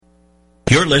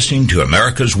You're listening to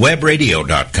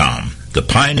America'sWebRadio.com, the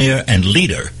pioneer and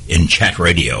leader in chat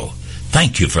radio.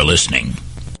 Thank you for listening.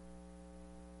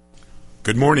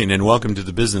 Good morning and welcome to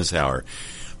the Business Hour.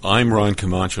 I'm Ron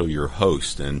Camacho, your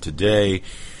host, and today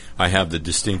I have the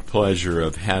distinct pleasure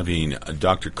of having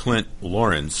Dr. Clint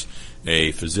Lawrence,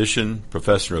 a physician,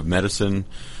 professor of medicine,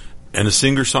 and a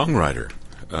singer-songwriter,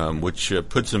 which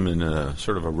puts him in a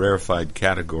sort of a rarefied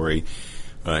category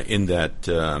in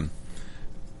that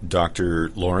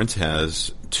Dr. Lawrence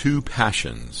has two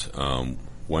passions,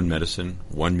 one medicine,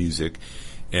 one music,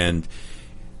 and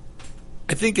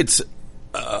I think it's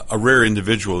a rare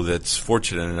individual that's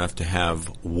fortunate enough to have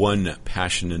one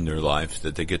passion in their life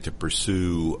that they get to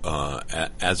pursue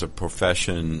as a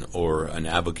profession or an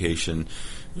avocation,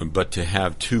 but to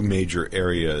have two major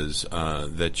areas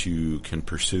that you can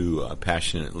pursue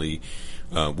passionately,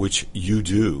 which you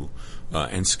do,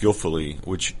 and skillfully,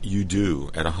 which you do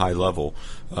at a high level.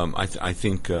 I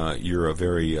think you're a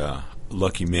very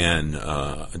lucky man,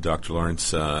 Dr.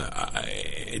 Lawrence.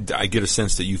 I get a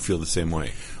sense that you feel the same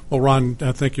way. Well, Ron,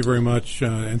 thank you very much,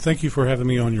 and thank you for having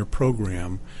me on your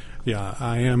program. Yeah,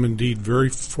 I am indeed very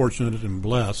fortunate and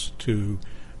blessed to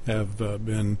have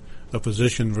been a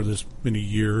physician for this many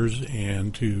years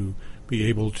and to be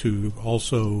able to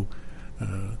also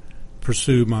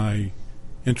pursue my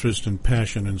interest and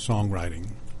passion in songwriting.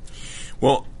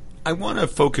 Well, I want to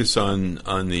focus on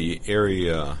the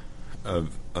area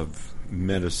of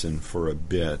medicine for a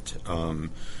bit.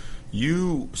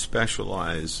 You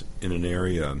specialize in an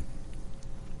area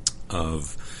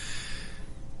of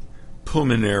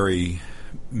pulmonary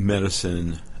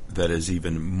medicine that is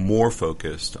even more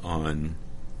focused on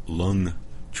lung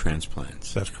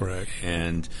transplants. That's correct.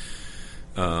 And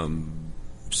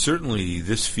certainly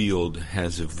this field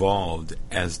has evolved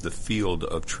as the field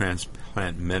of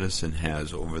transplant medicine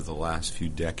has over the last few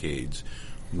decades,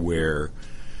 where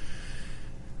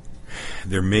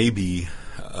there may be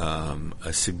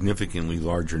a significantly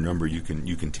larger number, you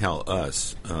can tell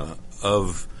us,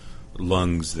 of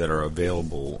lungs that are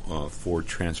available for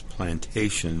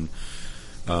transplantation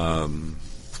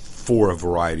for a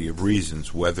variety of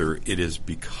reasons, whether it is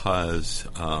because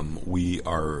we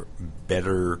are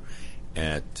better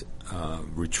at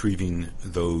retrieving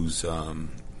those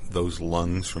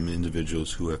lungs from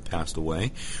individuals who have passed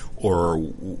away, or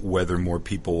whether more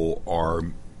people are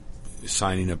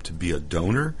signing up to be a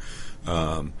donor.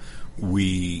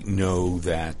 We know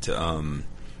that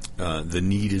the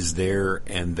need is there,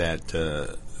 and that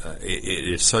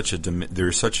it is such a there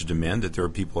is such a demand that there are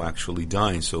people actually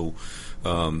dying. So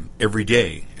every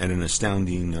day at an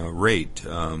astounding rate,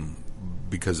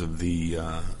 because of the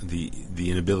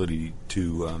inability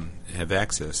to have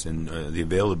access and the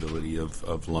availability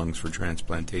of lungs for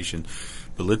transplantation.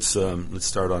 But let's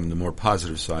start on the more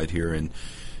positive side here and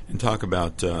talk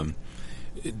about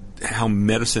how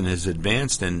medicine has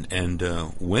advanced and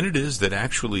when it is that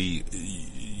actually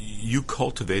you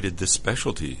cultivated this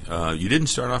specialty. You didn't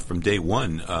start off from day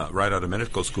one right out of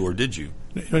medical school, or did you?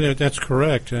 That's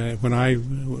correct. When I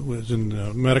was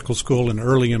in medical school and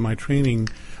early in my training,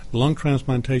 lung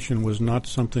transplantation was not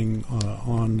something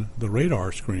on the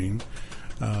radar screen.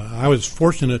 I was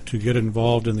fortunate to get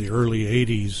involved in the early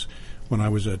 80s when I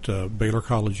was at Baylor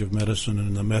College of Medicine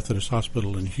and the Methodist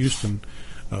Hospital in Houston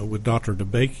with Dr.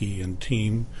 DeBakey and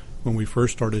team when we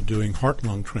first started doing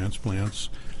heart-lung transplants,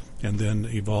 and then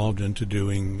evolved into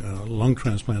doing lung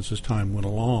transplants as time went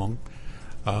along.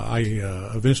 I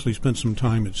eventually spent some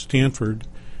time at Stanford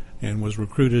and was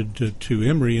recruited to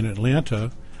Emory in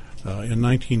Atlanta in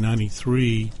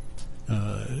 1993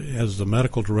 as the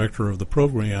medical director of the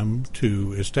program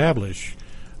to establish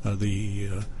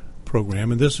the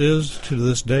program. And this is, to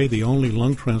this day, the only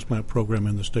lung transplant program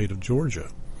in the state of Georgia.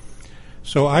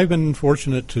 So I've been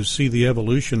fortunate to see the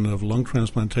evolution of lung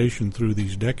transplantation through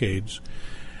these decades.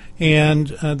 And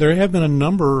there have been a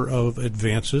number of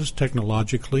advances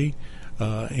technologically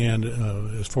and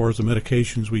as far as the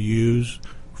medications we use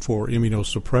for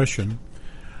immunosuppression.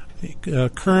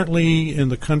 Currently in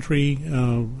the country,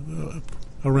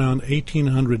 around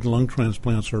 1,800 lung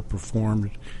transplants are performed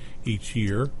each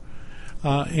year.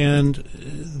 And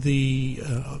the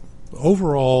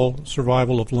overall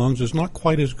survival of lungs is not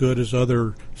quite as good as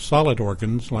other solid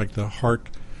organs like the heart,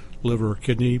 liver,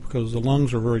 kidney, because the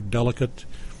lungs are very delicate,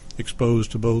 exposed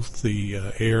to both the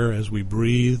air as we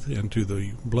breathe and to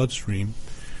the bloodstream.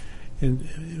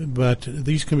 But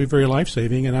these can be very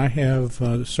life-saving, and I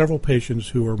have several patients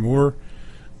who are more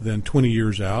than 20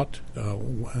 years out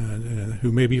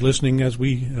who may be listening as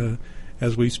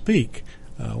we speak.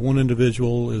 One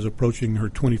individual is approaching her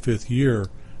 25th year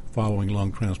following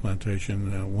lung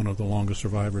transplantation, one of the longest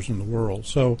survivors in the world.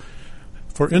 So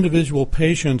For individual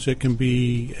patients, it can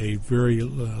be a very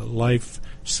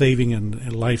life-saving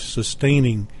and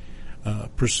life-sustaining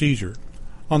procedure.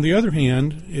 On the other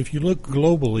hand, if you look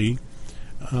globally,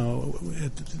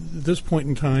 at this point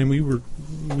in time,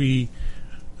 we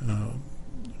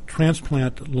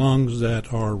transplant lungs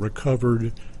that are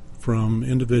recovered from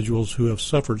individuals who have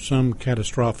suffered some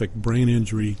catastrophic brain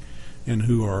injury and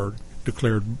who are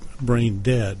declared brain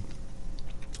dead.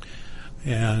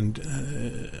 And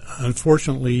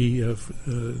unfortunately,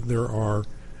 there are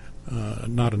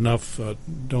not enough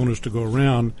donors to go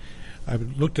around. I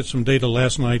looked at some data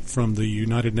last night from the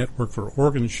United Network for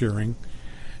Organ Sharing,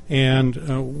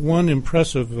 and one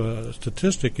impressive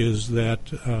statistic is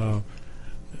that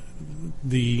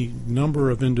the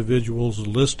number of individuals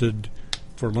listed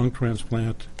for lung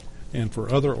transplant and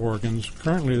for other organs,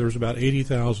 currently there's about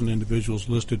 80,000 individuals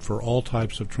listed for all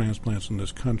types of transplants in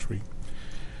this country.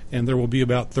 And there will be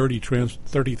about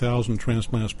 30,000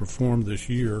 transplants performed this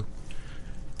year.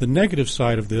 The negative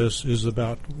side of this is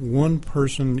about one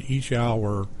person each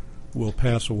hour will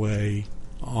pass away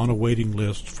on a waiting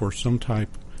list for some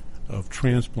type of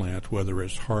transplant, whether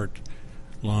it's heart,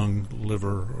 lung,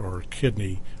 liver, or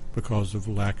kidney, because of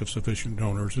lack of sufficient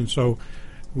donors. And so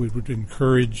we would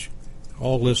encourage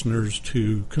all listeners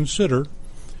to consider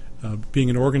being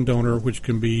an organ donor, which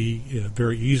can be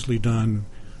very easily done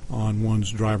on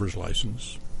one's driver's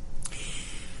license.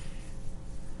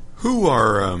 Who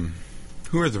are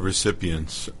the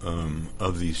recipients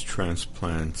of these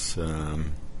transplants,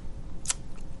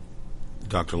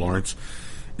 Dr. Lawrence?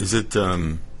 Is it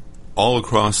all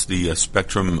across the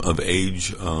spectrum of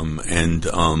age, and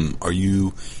are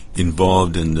you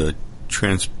involved in the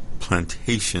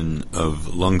transplantation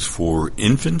of lungs for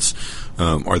infants?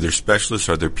 Are there specialists?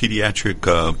 Are there pediatric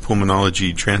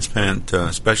pulmonology transplant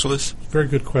specialists? Very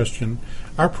good question.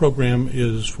 Our program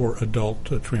is for adult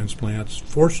transplants.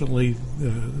 Fortunately,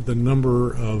 the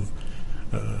number of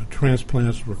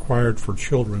transplants required for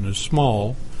children is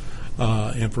small,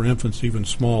 and for infants even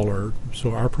smaller,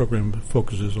 so our program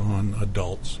focuses on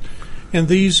adults. And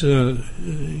these,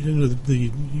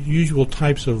 the usual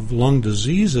types of lung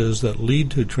diseases that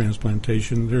lead to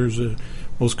transplantation, there's a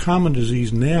most common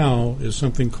disease now is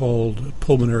something called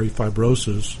pulmonary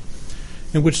fibrosis,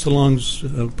 in which the lungs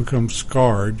become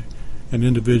scarred and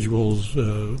individuals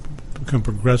become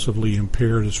progressively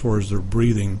impaired as far as their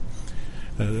breathing.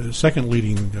 Second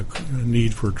leading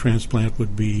need for transplant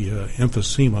would be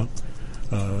emphysema,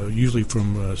 usually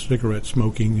from cigarette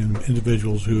smoking in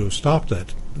individuals who have stopped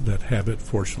that habit,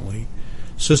 fortunately.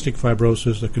 Cystic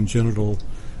fibrosis, a congenital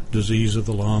disease of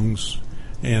the lungs,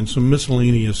 and some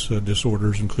miscellaneous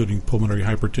disorders, including pulmonary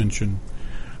hypertension.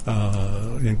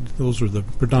 And those are the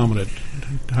predominant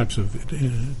types of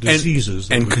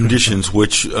diseases. And conditions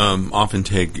which often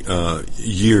take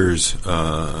years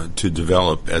to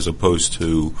develop, as opposed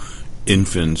to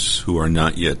infants who are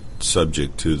not yet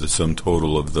subject to the sum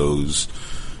total of those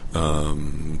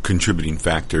contributing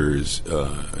factors,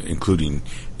 including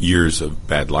years of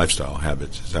bad lifestyle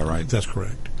habits. Is that right? That's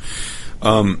correct.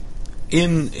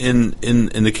 In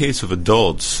the case of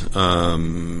adults,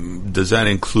 does that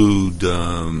include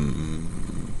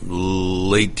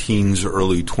late teens,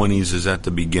 early 20s? Is that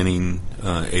the beginning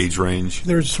age range?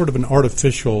 There's sort of an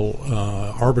artificial,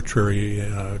 arbitrary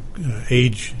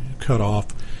age cutoff.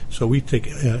 So we take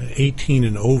 18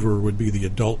 and over would be the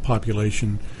adult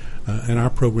population. In our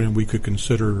program, we could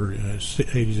consider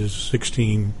ages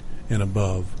 16 and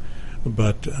above,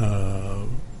 but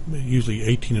usually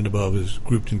 18 and above is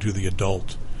grouped into the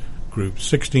adult group.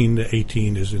 16 to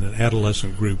 18 is in an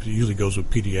adolescent group. It usually goes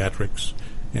with pediatrics,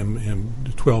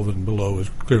 and 12 and below is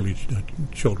clearly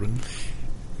children.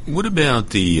 What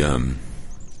about the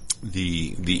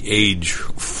age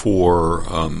for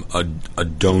a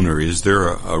donor? Is there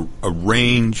a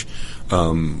range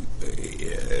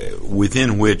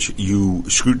within which you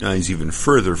scrutinize even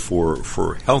further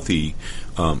for healthy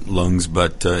lungs?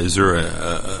 But is there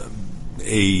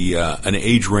an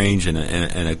age range and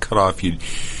a cutoff?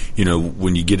 You know,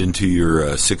 when you get into your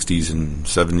 60s and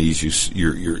 70s,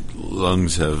 your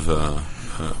lungs have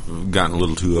gotten a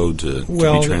little too old to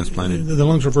be transplanted? The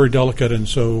lungs are very delicate, and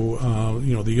so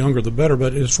the younger the better.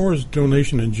 But as far as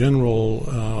donation in general,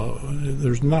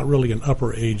 there's not really an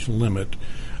upper age limit.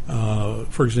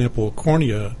 For example,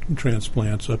 cornea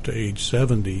transplants up to age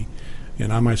 70,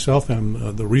 and I myself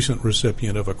am the recent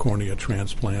recipient of a cornea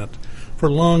transplant. For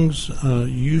lungs,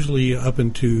 usually up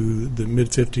into the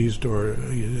mid-50s or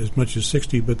as much as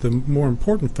 60, but the more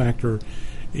important factor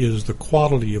is the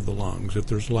quality of the lungs. If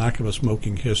there's lack of a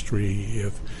smoking history,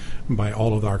 if by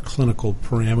all of our clinical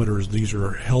parameters, these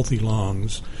are healthy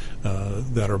lungs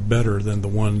that are better than the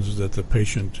ones that the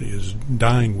patient is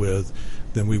dying with,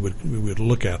 then we would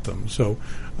look at them. So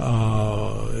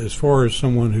as far as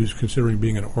someone who's considering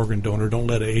being an organ donor, don't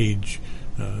let age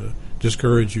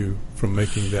discourage you from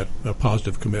making that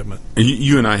positive commitment.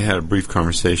 You and I had a brief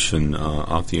conversation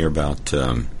off the air about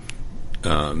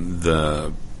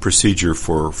the procedure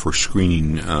for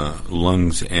screening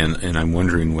lungs, and I'm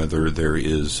wondering whether there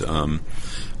is a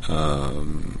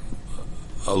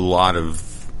lot of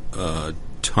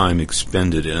time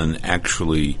expended in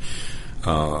actually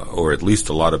or at least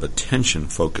a lot of attention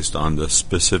focused on the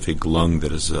specific lung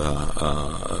that is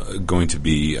going to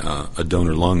be a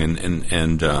donor lung,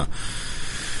 and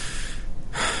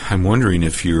I'm wondering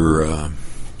if you're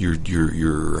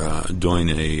doing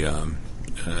a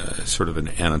sort of an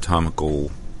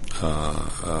anatomical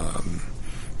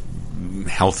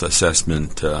health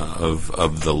assessment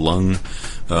of the lung,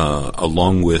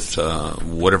 along with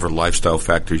whatever lifestyle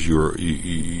factors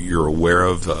you're aware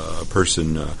of. A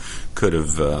person could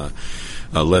have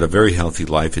led a very healthy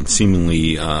life and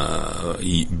seemingly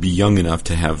be young enough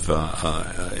to have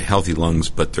healthy lungs,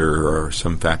 but there are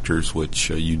some factors which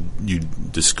you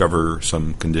discover,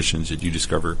 some conditions that you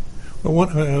discover.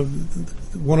 Well,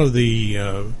 one of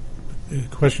the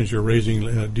questions you're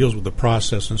raising deals with the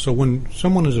process, and so when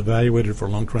someone is evaluated for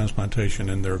lung transplantation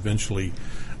and they're eventually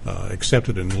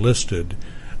accepted and listed,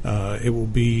 it will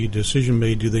be a decision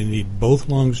made: do they need both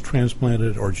lungs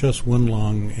transplanted or just one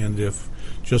lung, and if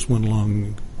just one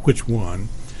lung, which one?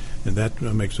 And that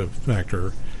makes a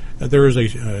factor. There is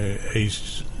a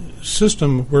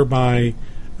system whereby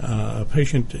a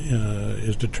patient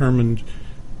is determined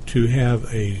to have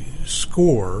a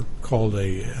score called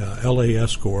a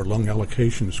LAS score, lung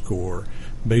allocation score,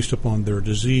 based upon their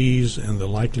disease and the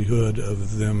likelihood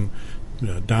of them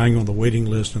dying on the waiting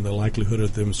list and the likelihood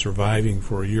of them surviving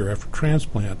for a year after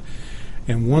transplant.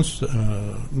 And once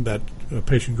that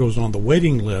patient goes on the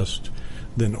waiting list,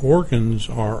 then organs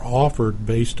are offered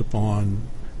based upon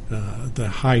the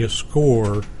highest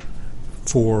score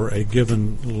for a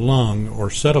given lung or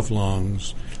set of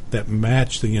lungs that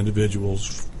match the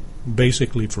individual's,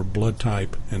 basically for blood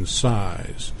type and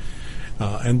size.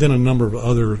 And then a number of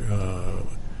other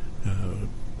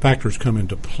factors come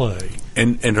into play.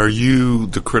 And are you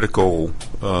the critical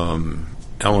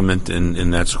element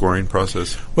in that scoring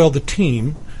process? Well, the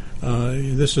team,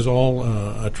 this is all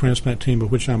a transplant team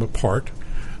of which I'm a part,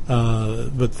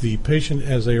 but the patient,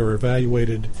 as they are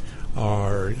evaluated,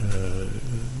 are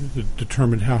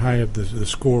determined how high of the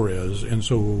score is, and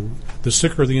so the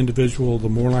sicker the individual, the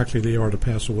more likely they are to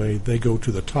pass away. They go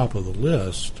to the top of the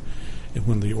list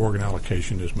when the organ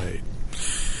allocation is made.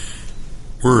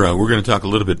 We're going to talk a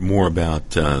little bit more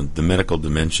about the medical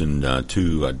dimension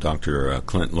to Dr.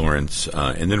 Clint Lawrence,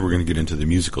 and then we're going to get into the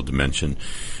musical dimension.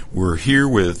 We're here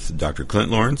with Dr.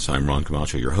 Clint Lawrence. I'm Ron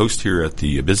Camacho, your host here at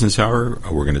the Business Hour.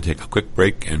 We're going to take a quick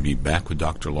break and be back with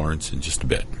Dr. Lawrence in just a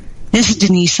bit. This is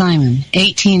Denise Simon.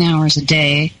 18 hours a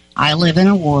day, I live in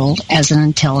a world as an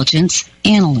intelligence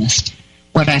analyst.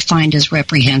 What I find is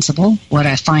reprehensible, what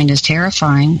I find is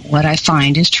terrifying, what I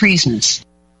find is treasonous.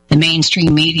 The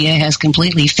mainstream media has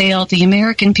completely failed the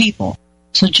American people.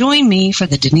 So join me for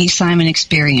the Denise Simon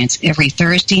Experience every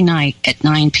Thursday night at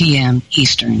 9 p.m.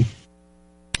 Eastern.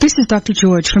 This is Dr.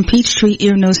 George from Peachtree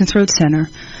Ear, Nose, and Throat Center.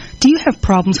 Do you have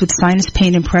problems with sinus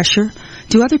pain and pressure?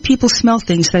 Do other people smell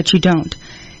things that you don't?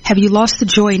 Have you lost the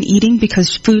joy in eating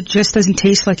because food just doesn't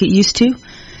taste like it used to?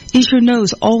 Is your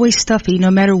nose always stuffy no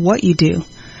matter what you do?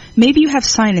 Maybe you have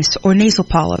sinus or nasal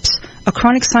polyps, a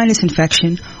chronic sinus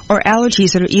infection, or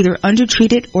allergies that are either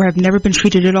undertreated or have never been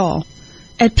treated at all.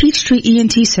 At Peachtree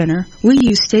ENT Center, we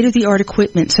use state-of-the-art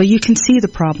equipment so you can see the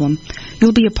problem.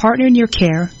 You'll be a partner in your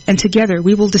care, and together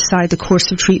we will decide the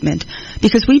course of treatment,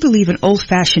 because we believe in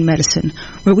old-fashioned medicine,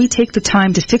 where we take the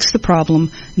time to fix the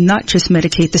problem, not just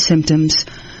medicate the symptoms.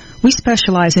 We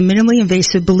specialize in minimally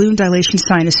invasive balloon dilation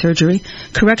sinus surgery,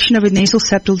 correction of a nasal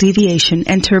septal deviation,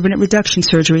 and turbinate reduction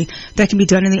surgery that can be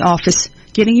done in the office,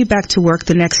 getting you back to work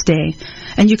the next day.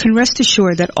 And you can rest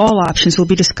assured that all options will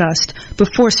be discussed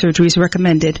before surgery is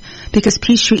recommended, because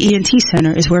Peachtree ENT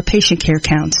Center is where patient care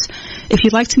counts. If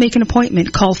you'd like to make an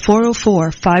appointment, call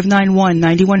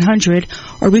 404-591-9100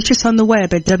 or reach us on the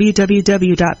web at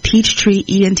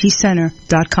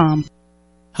www.peachtreeentcenter.com.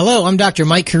 Hello, I'm Dr.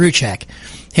 Mike Karuchak.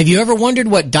 Have you ever wondered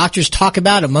what doctors talk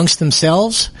about amongst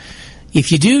themselves?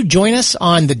 If you do, join us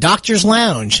on the Doctor's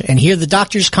Lounge and hear the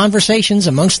doctors' conversations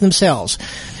amongst themselves.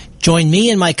 Join me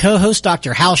and my co-host,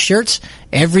 Dr. Hal Schertz,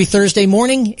 every Thursday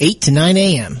morning, 8 to 9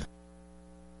 a.m.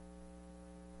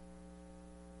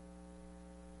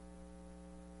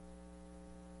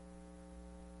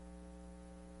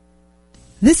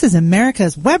 This is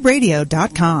America's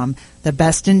Webradio.com, the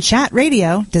best in chat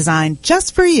radio designed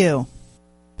just for you.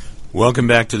 Welcome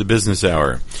back to the Business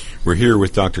Hour. We're here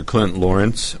with Dr. Clint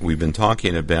Lawrence. We've been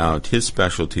talking about his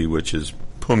specialty, which is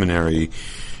pulmonary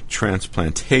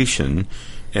transplantation,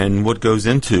 and what goes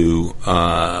into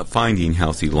finding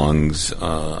healthy lungs,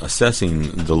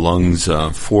 assessing the lungs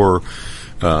for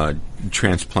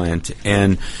transplant.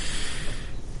 And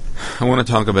I want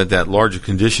to talk about that larger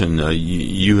condition.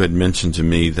 You had mentioned to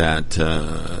me that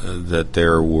that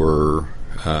there were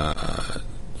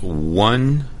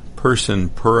one person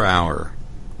per hour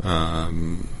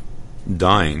dying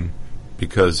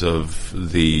because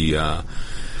of the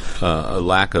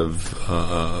lack of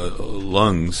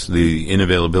lungs, the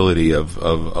inavailability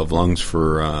of lungs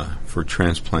for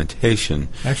transplantation.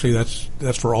 Actually,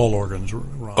 that's for all organs,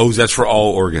 Ron. Oh, that's for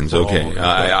all organs. For okay, all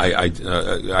organs.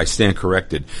 I stand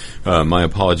corrected. My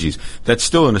apologies. That's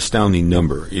still an astounding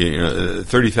number.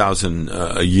 30,000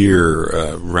 a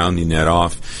year, rounding that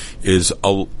off, is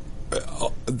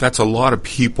that's a lot of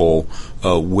people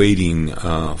waiting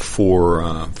for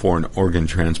an organ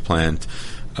transplant.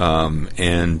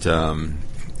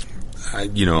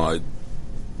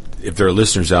 If there are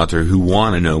listeners out there who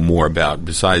want to know more about,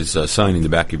 besides signing the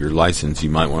back of your license, you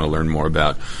might want to learn more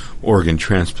about organ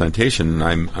transplantation. And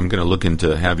I'm going to look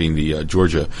into having the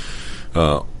Georgia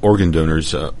Organ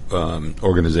Donors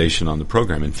organization on the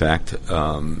program. In fact,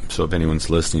 so if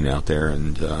anyone's listening out there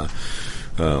and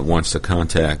wants to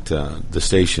contact the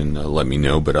station, let me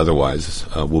know. But otherwise,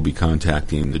 we'll be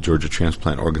contacting the Georgia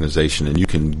Transplant Organization, and you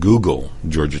can Google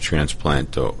Georgia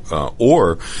Transplant,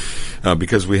 or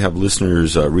because we have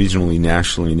listeners regionally,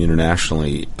 nationally, and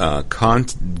internationally,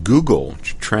 Google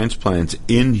transplants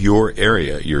in your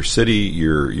area, your city,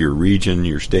 your region,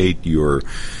 your state, your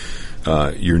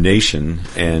nation,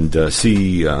 and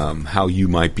see how you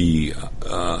might be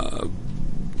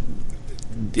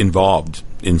involved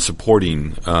in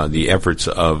supporting the efforts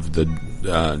of the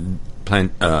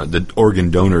organ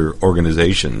donor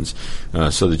organizations,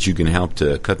 so that you can help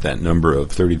to cut that number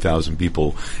of 30,000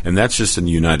 people, and that's just in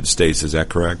the United States. Is that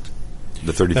correct?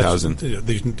 The 30,000.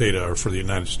 These data are for the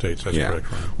United States. That's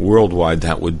correct. Right? Worldwide,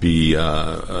 that would be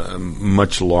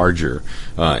much larger.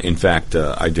 In fact,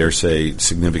 I dare say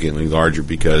significantly larger,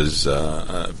 because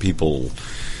people.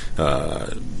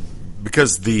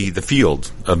 Because the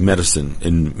field of medicine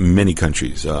in many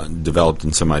countries, developed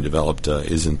and semi-developed,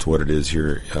 isn't what it is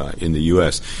here in the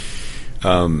U.S.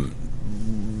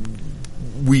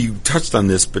 We touched on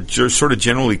this, but just sort of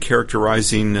generally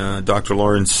characterizing, Dr.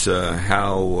 Lawrence,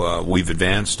 how we've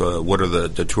advanced. What are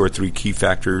the two or three key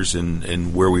factors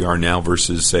in where we are now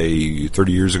versus, say,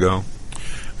 30 years ago?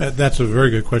 That's a very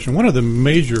good question. One of the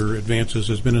major advances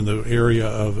has been in the area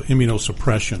of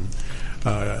immunosuppression.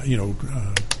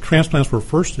 Transplants were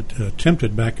first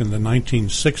attempted back in the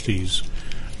 1960s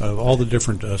of all the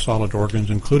different solid organs,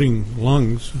 including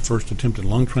lungs. The first attempted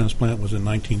lung transplant was in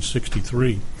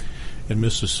 1963 in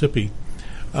Mississippi.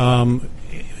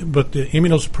 But the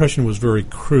immunosuppression was very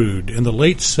crude. In the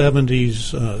late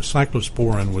 70s,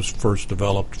 cyclosporin was first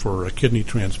developed for kidney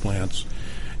transplants,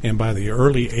 and by the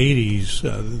early 80s,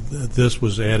 this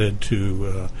was added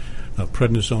to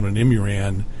prednisone and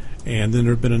Imuran. And then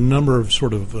there have been a number of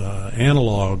sort of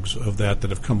analogs of that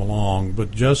have come along, but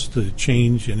just the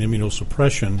change in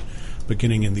immunosuppression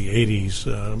beginning in the 80s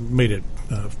made it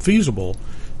feasible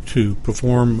to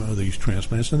perform these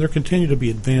transplants, and there continue to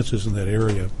be advances in that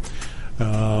area.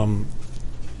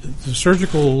 The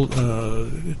surgical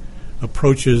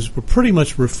approaches were pretty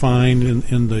much refined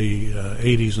in the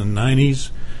 80s and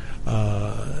 90s.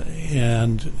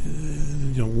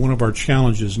 One of our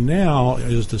challenges now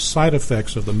is the side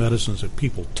effects of the medicines that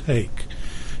people take,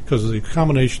 because the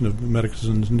combination of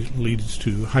medicines leads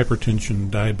to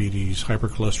hypertension, diabetes,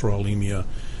 hypercholesterolemia,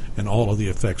 and all of the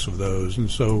effects of those.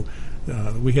 And so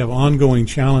we have ongoing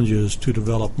challenges to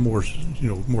develop more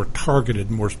targeted,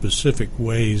 more specific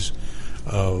ways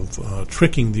of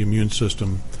tricking the immune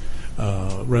system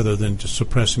rather than just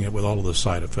suppressing it with all of the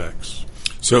side effects.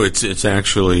 So it's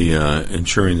actually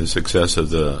ensuring the success of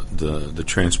the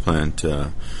transplant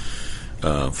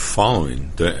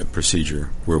following the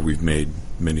procedure where we've made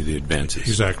many of the advances.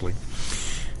 Exactly.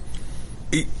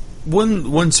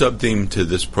 One sub-theme to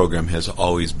this program has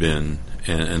always been,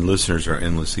 and listeners are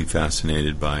endlessly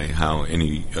fascinated by how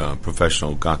any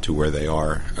professional got to where they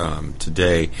are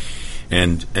today.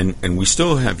 And we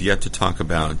still have yet to talk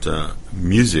about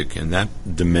music and that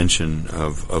dimension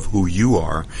of who you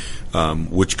are,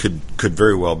 which could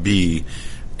very well be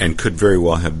and could very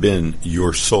well have been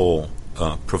your sole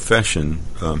profession,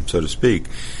 so to speak.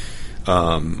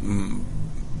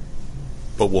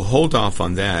 But we'll hold off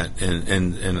on that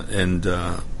and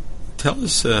tell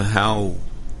us how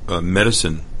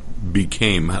medicine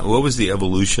became. What was the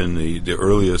evolution, the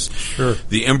earliest,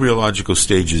 the embryological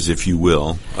stages, if you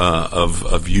will,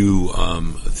 of you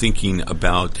thinking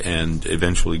about and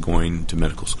eventually going to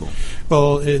medical school?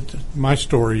 Well, my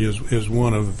story is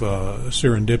one of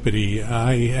serendipity.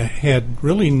 I had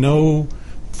really no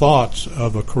thoughts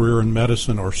of a career in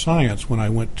medicine or science when I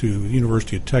went to the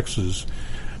University of Texas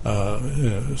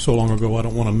so long ago. I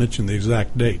don't want to mention the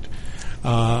exact date.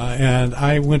 And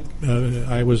I went.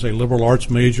 I was a liberal arts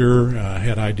major.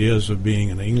 Had ideas of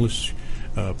being an English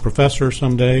professor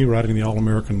someday, writing the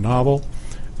all-American novel,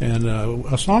 and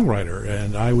a songwriter.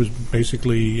 And I was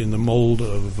basically in the mold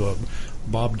of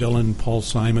Bob Dylan, Paul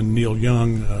Simon, Neil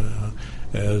Young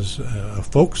as a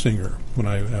folk singer when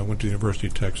I went to the University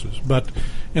of Texas. But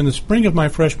in the spring of my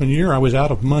freshman year, I was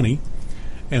out of money,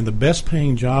 and the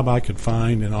best-paying job I could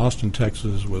find in Austin,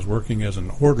 Texas, was working as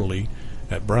an orderly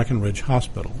at Brackenridge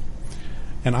Hospital.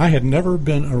 And I had never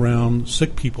been around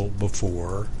sick people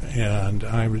before, and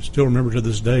I still remember to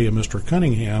this day a Mr.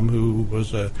 Cunningham, who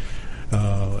was a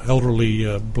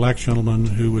elderly black gentleman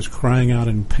who was crying out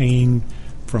in pain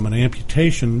from an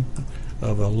amputation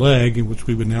of a leg, which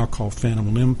we would now call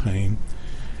phantom limb pain.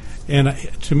 And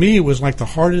to me, it was like the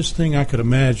hardest thing I could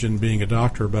imagine being a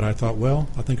doctor, but I thought, well,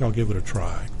 I think I'll give it a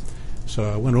try. So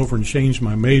I went over and changed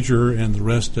my major, and the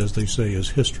rest, as they say,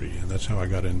 is history. And that's how I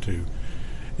got into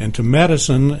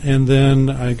medicine. And then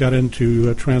I got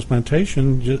into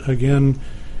transplantation again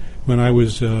when I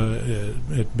was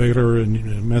at Baylor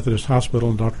and Methodist Hospital,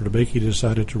 and Dr. DeBakey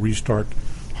decided to restart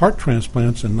heart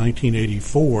transplants in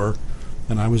 1984,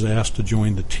 and I was asked to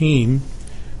join the team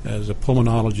as a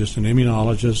pulmonologist and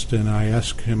immunologist, and I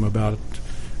asked him about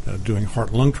doing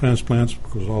heart-lung transplants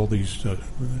because all these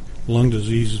lung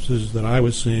diseases that I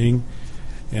was seeing,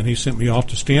 and he sent me off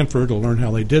to Stanford to learn how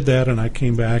they did that, and I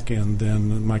came back, and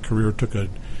then my career took a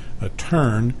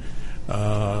turn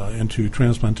into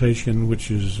transplantation,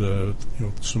 which is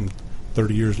some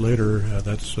 30 years later.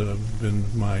 That's been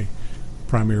my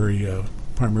primary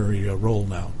role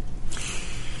now.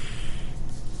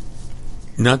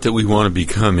 Not that we want to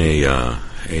become a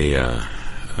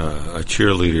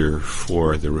cheerleader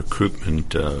for the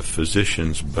recruitment of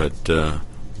physicians, but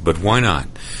why not?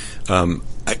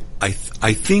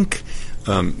 I think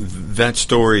that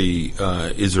story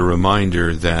is a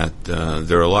reminder that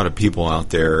there are a lot of people out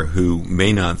there who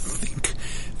may not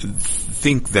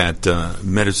think that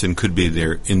medicine could be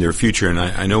in their future, and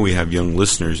I know we have young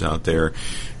listeners out there.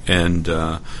 And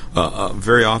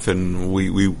very often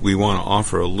we want to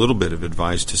offer a little bit of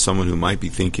advice to someone who might be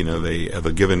thinking of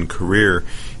a given career.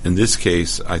 In this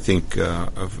case, I think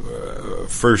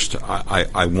first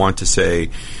I want to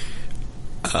say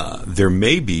there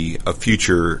may be a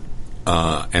future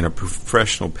and a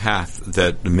professional path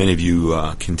that many of you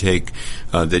can take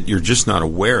that you're just not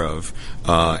aware of.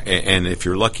 And if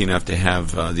you're lucky enough to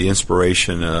have the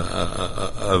inspiration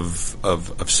of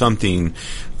something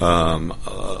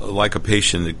like a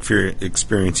patient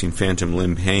experiencing phantom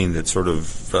limb pain that sort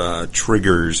of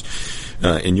triggers,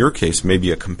 in your case,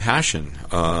 maybe a compassion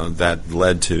that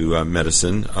led to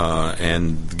medicine,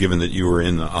 and given that you were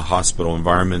in a hospital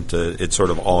environment, it sort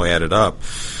of all added up.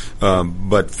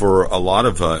 But for a lot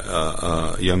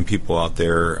of young people out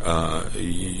there,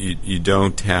 you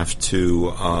don't have to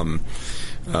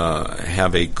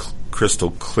have a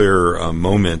crystal clear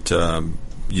moment.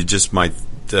 You just might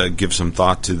give some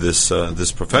thought to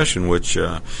this profession, which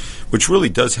really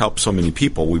does help so many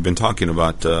people. We've been talking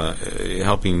about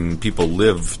helping people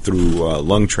live through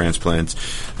lung transplants,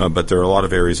 but there are a lot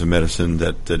of areas of medicine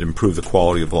that improve the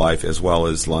quality of life as well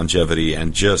as longevity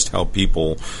and just help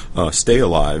people stay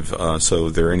alive. So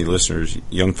if there are any listeners,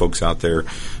 young folks out there,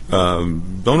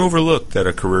 don't overlook that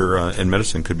a career in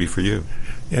medicine could be for you.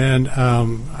 And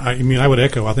I would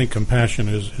echo, I think compassion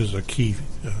is a key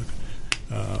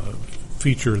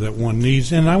feature that one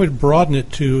needs, and I would broaden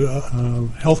it to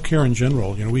healthcare in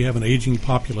general. We have an aging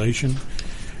population,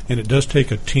 and it does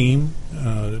take a team,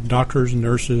 doctors,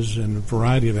 nurses, and a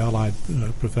variety of allied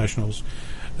professionals,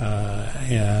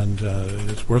 and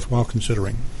it's worthwhile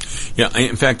considering. Yeah,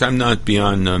 in fact, I'm not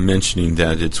beyond mentioning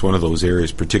that it's one of those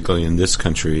areas, particularly in this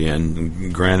country,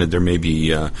 and granted there may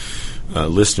be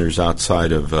listeners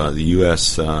outside of the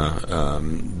U.S.,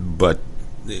 but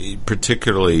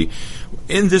particularly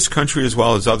in this country as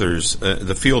well as others,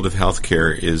 the field of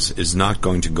healthcare is not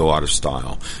going to go out of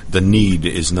style. The need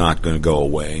is not going to go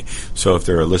away. So if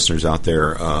there are listeners out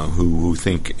there who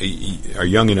think are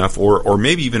young enough or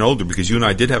maybe even older, because you and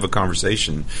I did have a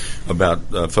conversation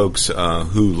about folks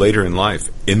who later in life,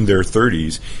 in their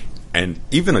 30s, and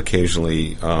even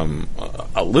occasionally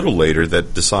a little later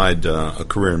that decide a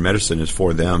career in medicine is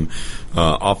for them,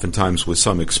 oftentimes with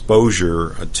some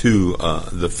exposure to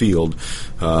the field.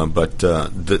 But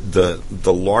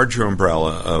the larger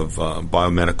umbrella of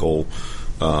biomedical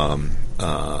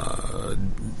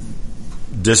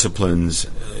disciplines,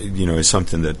 is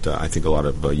something that I think a lot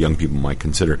of young people might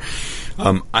consider.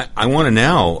 I want to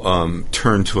now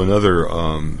turn to another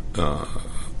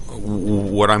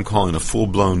what I'm calling a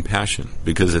full-blown passion,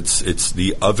 because it's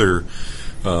the other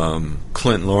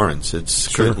Clint Lawrence. It's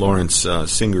sure. Clint Lawrence,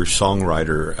 singer,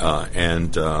 songwriter,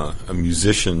 and a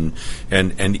musician,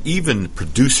 and even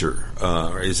producer.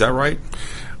 Is that right?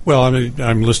 Well,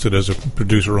 I'm listed as a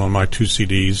producer on my 2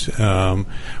 CDs.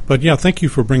 But yeah, thank you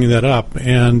for bringing that up.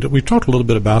 And we've talked a little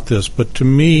bit about this, but to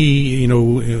me,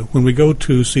 when we go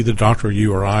to see the doctor,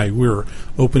 you or I, we're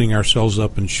opening ourselves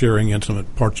up and sharing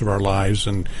intimate parts of our lives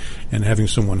and having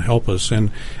someone help us.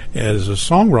 And as a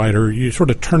songwriter, you're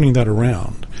sort of turning that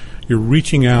around. You're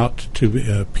reaching out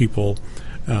to people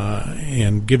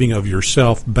and giving of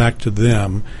yourself back to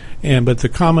them. But the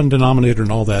common denominator in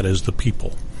all that is the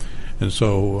people. And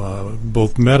so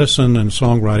both medicine and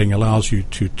songwriting allows you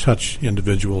to touch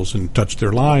individuals and touch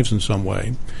their lives in some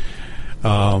way.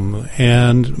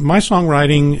 And my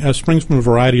songwriting springs from a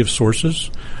variety of sources.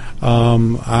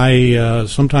 I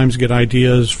sometimes get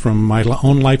ideas from my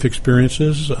own life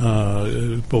experiences,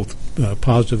 both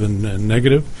positive and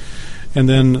negative. And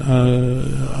then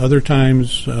other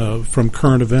times from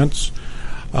current events.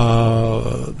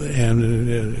 I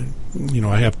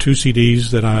have 2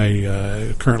 CDs that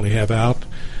I currently have out,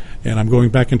 and I'm going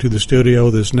back into the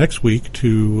studio this next week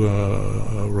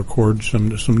to record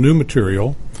some new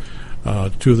material. 2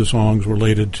 of the songs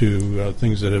related to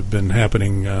things that have been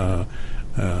happening in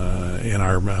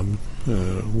our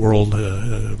world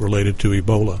related to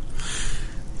Ebola.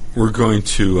 We're going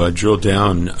to drill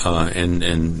down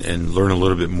and learn a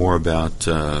little bit more about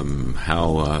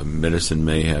how medicine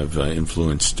may have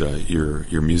influenced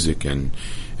your music and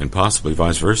possibly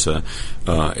vice versa,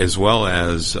 as well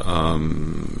as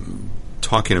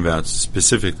talking about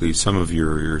specifically some of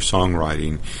your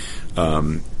songwriting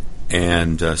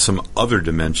and some other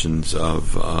dimensions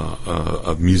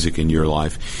of music in your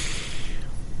life.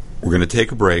 We're going to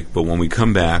take a break, but when we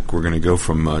come back, we're going to go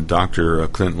from Dr.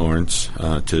 Clint Lawrence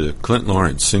to Clint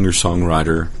Lawrence,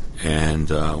 singer-songwriter, and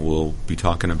we'll be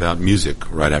talking about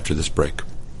music right after this break.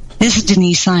 This is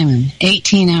Denise Simon.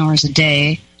 18 hours a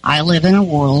day, I live in a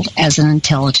world as an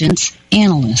intelligence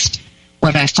analyst.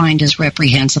 What I find is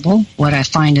reprehensible, what I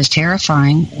find is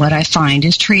terrifying, what I find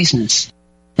is treasonous.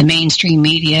 The mainstream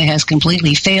media has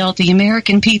completely failed the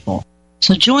American people.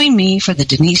 So join me for the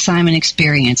Denise Simon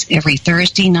Experience every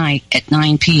Thursday night at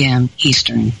 9 p.m.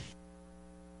 Eastern.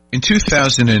 In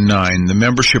 2009, the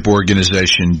membership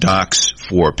organization Docs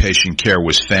for Patient Care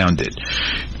was founded.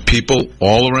 People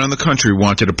all around the country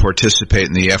wanted to participate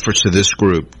in the efforts of this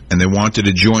group, and they wanted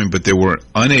to join, but they were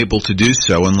unable to do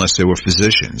so unless they were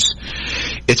physicians.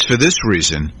 It's for this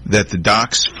reason that the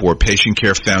Docs for Patient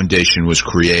Care Foundation was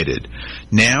created.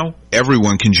 Now,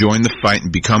 everyone can join the fight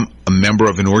and become a member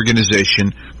of an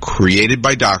organization created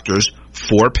by doctors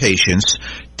for patients,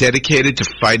 dedicated to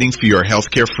fighting for your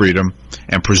healthcare freedom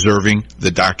and preserving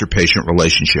the doctor-patient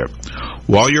relationship.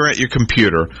 While you're at your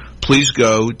computer, please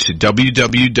go to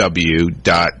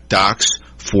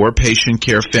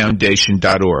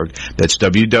www.docs4patientcarefoundation.org. That's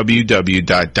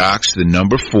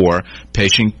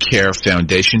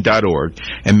www.docs4patientcarefoundation.org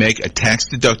and make a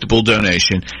tax-deductible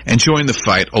donation and join the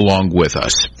fight along with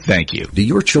us. Thank you. Do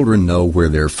your children know where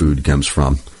their food comes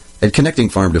from? At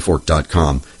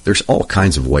ConnectingFarmToFork.com, there's all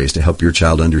kinds of ways to help your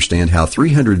child understand how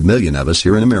 300 million of us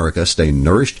here in America stay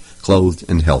nourished, clothed,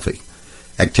 and healthy.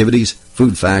 Activities,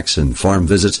 food facts, and farm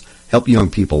visits help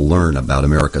young people learn about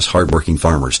America's hardworking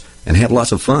farmers and have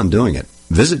lots of fun doing it.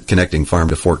 Visit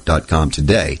ConnectingFarmToFork.com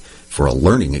today for a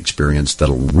learning experience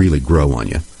that'll really grow on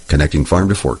you.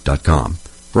 ConnectingFarmToFork.com.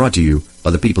 Brought to you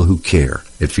by the people who care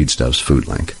at Feedstuffs Food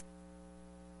Link.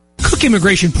 Cook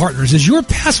Immigration Partners is your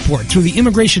passport through the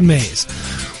immigration maze.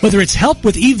 Whether it's help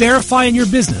with E-Verify in your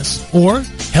business, or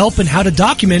help in how to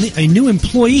document a new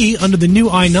employee under the new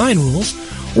I-9 rules,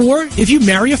 or if you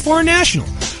marry a foreign national,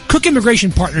 Cook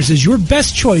Immigration Partners is your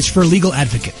best choice for a legal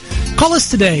advocate. Call us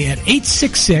today at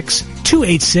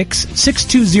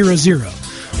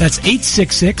 866-286-6200. That's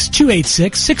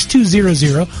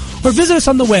 866-286-6200, or visit us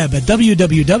on the web at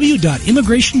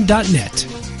www.immigration.net.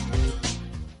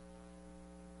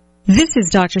 This is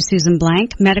Dr. Susan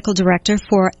Blank, Medical Director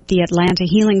for the Atlanta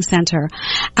Healing Center.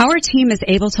 Our team is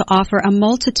able to offer a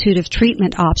multitude of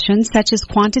treatment options such as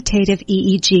quantitative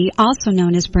EEG, also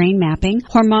known as brain mapping,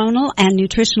 hormonal and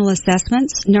nutritional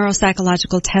assessments,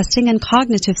 neuropsychological testing, and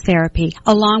cognitive therapy,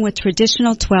 along with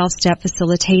traditional 12-step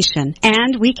facilitation.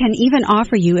 And we can even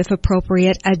offer you, if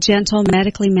appropriate, a gentle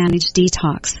medically managed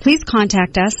detox. Please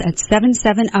contact us at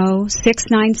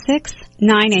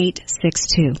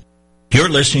 770-696-9862. You're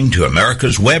listening to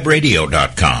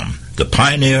AmericasWebRadio.com, the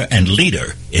pioneer and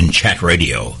leader in chat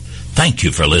radio. Thank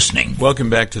you for listening. Welcome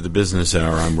back to the Business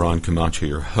Hour. I'm Ron Camacho,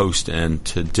 your host, and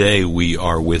today we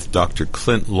are with Dr.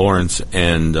 Clint Lawrence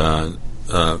and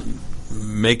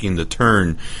making the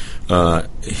turn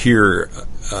here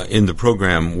in the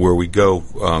program where we go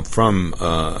from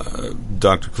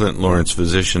Dr. Clint Lawrence,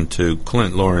 physician, to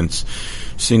Clint Lawrence,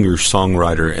 singer,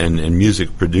 songwriter, and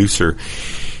music producer.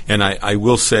 And I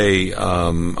will say,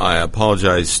 I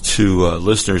apologize to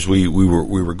listeners. We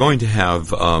were going to have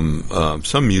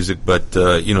some music, but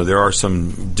there are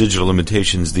some digital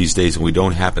limitations these days, and we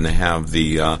don't happen to have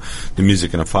the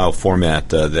music in a file format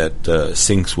that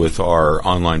syncs with our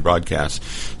online broadcast.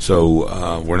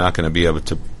 So we're not going to be able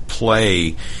to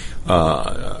play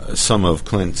some of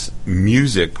Clint's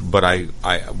music, but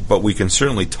but we can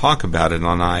certainly talk about it.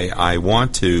 And I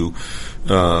want to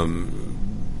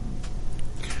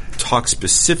talk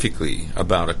specifically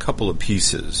about a couple of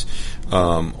pieces.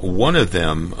 One of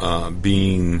them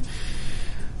being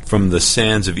From the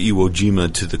Sands of Iwo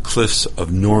Jima to the Cliffs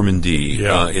of Normandy.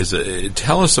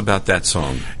 Tell us about that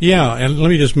song. Yeah, and let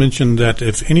me just mention that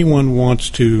if anyone wants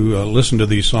to listen to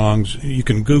these songs, you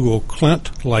can Google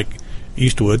Clint, like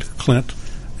Eastwood, Clint,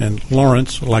 and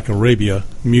Lawrence, like Arabia,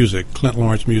 music, Clint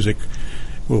Lawrence music.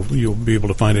 You'll be able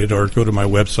to find it, or go to my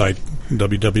website,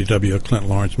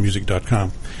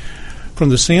 www.clintLawrencemusic.com. From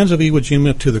the Sands of Iwo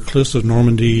Jima to the Cliffs of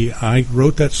Normandy, I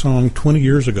wrote that song 20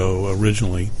 years ago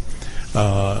originally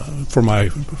for my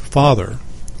father,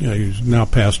 who's now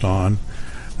passed on,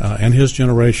 and his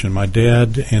generation. My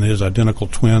dad and his identical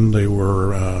twin, they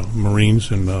were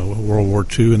Marines in World War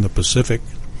II in the Pacific.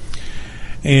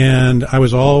 And I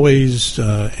was always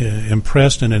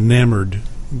impressed and enamored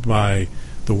by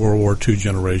the World War II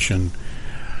generation.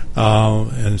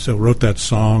 And so wrote that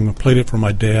song, played it for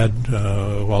my dad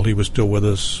while he was still with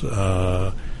us.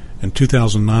 In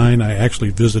 2009, I actually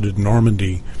visited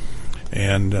Normandy,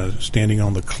 and standing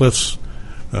on the cliffs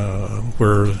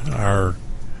where our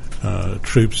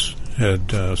troops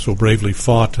had so bravely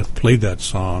fought, played that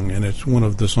song, and it's one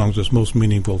of the songs that's most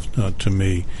meaningful to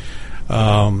me.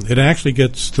 It actually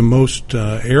gets the most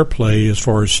airplay as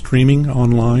far as streaming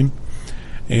online,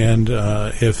 and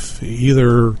if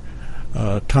either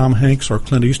Tom Hanks or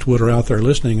Clint Eastwood are out there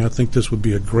listening, I think this would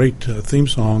be a great theme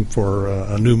song for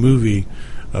a new movie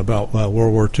about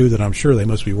World War II that I'm sure they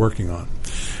must be working on.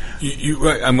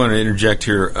 I'm going to interject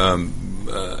here,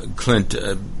 Clint.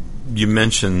 You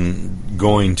mentioned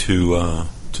going to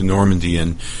Normandy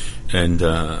and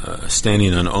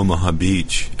standing on Omaha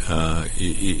Beach.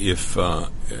 If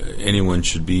anyone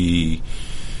should be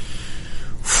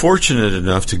fortunate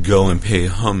enough to go and pay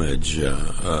homage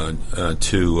to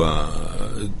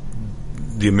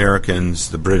the Americans,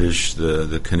 the British,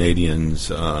 the Canadians,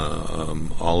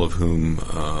 all of whom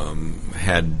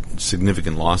had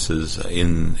significant losses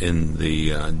in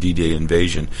the D-Day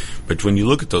invasion. But when you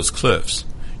look at those cliffs,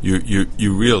 you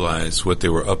realize what they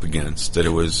were up against, that it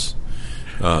was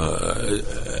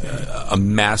a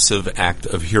massive act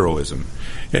of heroism.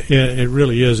 It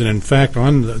really is, and in fact,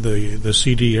 on the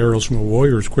CD Arrows from a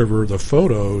Warrior's Quiver, the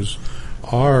photos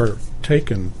are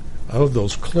taken of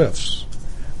those cliffs,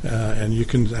 and you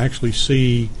can actually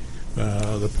see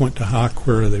the Pointe du Hoc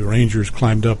where the Rangers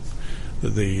climbed up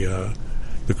the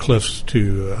cliffs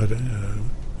to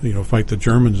fight the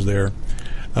Germans there.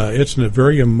 It's a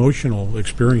very emotional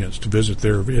experience to visit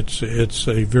there. It's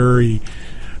a very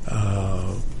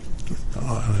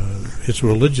it's a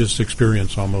religious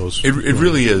experience almost. It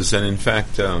really is, and in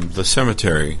fact, the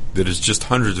cemetery that is just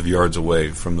hundreds of yards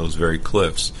away from those very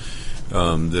cliffs,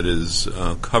 that is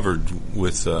covered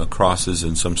with crosses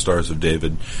and some Stars of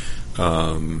David,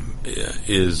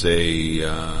 is a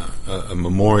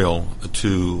memorial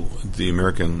to the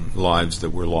American lives that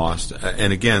were lost.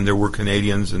 And again, there were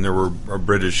Canadians and there were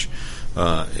British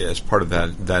as part of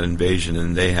that invasion,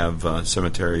 and they have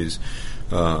cemeteries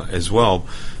as well.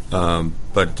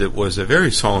 But it was a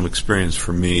very solemn experience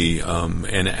for me,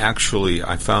 and actually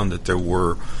I found that there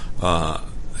were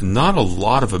not a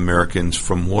lot of Americans,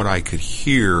 from what I could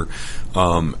hear,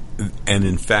 and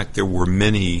in fact there were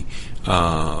many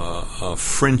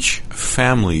French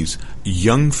families,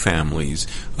 young families,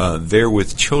 there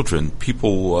with children,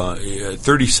 people,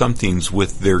 30-somethings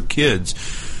with their kids,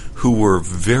 who were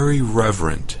very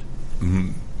reverent,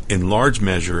 in large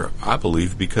measure, I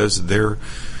believe, because their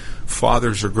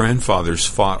fathers or grandfathers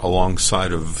fought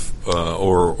alongside of,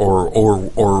 or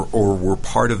were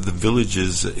part of the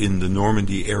villages in the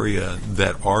Normandy area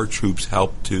that our troops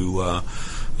helped to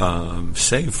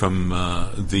save from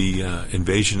the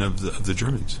invasion of the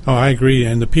Germans. Oh, I agree.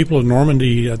 And the people of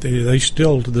Normandy, they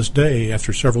still, to this day,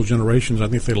 after several generations, I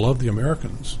think they love the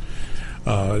Americans.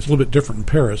 It's a little bit different in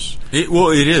Paris.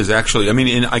 It is actually. I mean,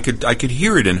 and I could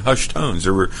hear it in hushed tones.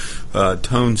 There were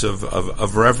tones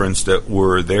of reverence that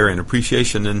were there and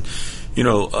appreciation. And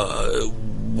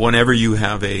whenever you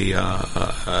have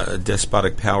a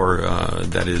despotic power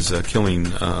that is killing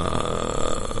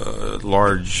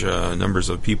large numbers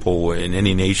of people in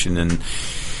any nation,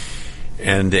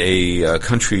 and a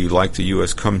country like the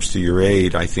U.S. comes to your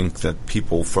aid, I think that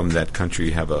people from that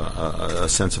country have a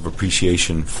sense of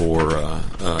appreciation for,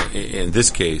 in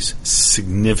this case,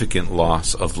 significant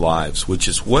loss of lives, which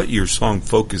is what your song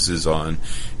focuses on,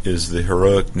 is the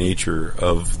heroic nature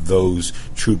of those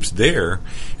troops there,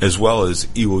 as well as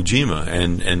Iwo Jima.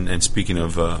 And speaking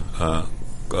of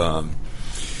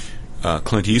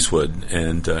Clint Eastwood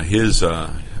and his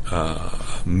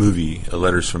movie,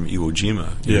 Letters from Iwo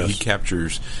Jima. Yes. He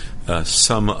captures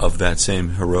some of that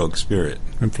same heroic spirit.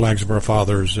 And Flags of Our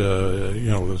Fathers,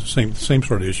 the same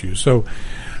sort of issues. So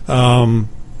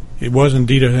it was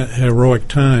indeed a heroic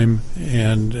time,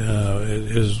 and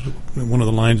is one of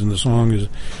the lines in the song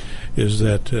is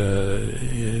that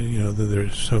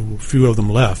there's so few of them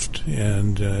left,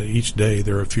 and each day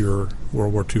there are fewer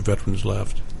World War II veterans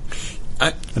left.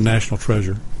 A national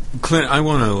treasure. Clint, I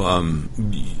want to.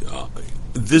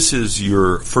 This is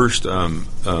your first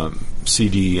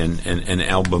CD and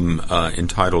album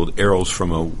entitled "Arrows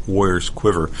from a Warrior's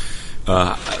Quiver."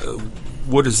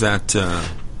 What is that?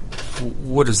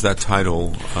 What is that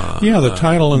title? The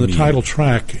title and the title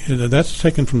track. That's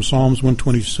taken from Psalms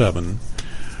 127,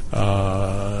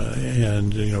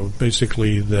 and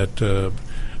basically that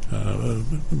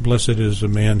blessed is a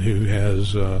man who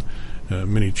has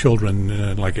many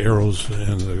children, like arrows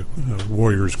in the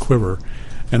warrior's quiver.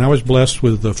 And I was blessed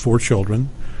with 4 children,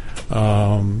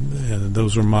 and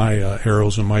those are my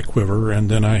arrows in my quiver. And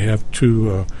then I have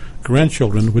 2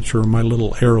 grandchildren, which are my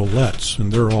little arrowlets,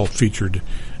 and they're all featured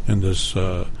in this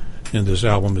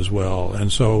album as well. And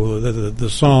so the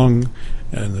song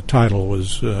and the title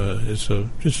was it's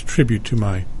just a tribute to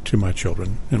my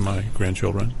children and my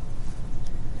grandchildren.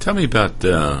 Tell me about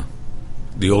the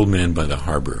Old Man by the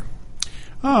Harbor.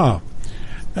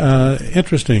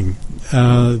 Interesting.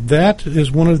 That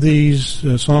is one of these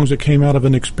songs that came out of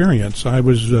an experience. I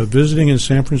was visiting in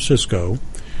San Francisco,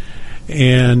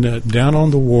 and down on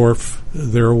the wharf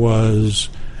there was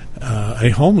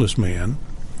a homeless man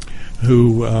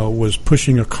who was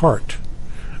pushing a cart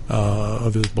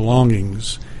of his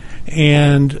belongings,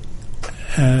 and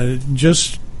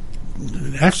just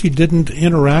actually didn't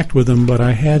interact with him, but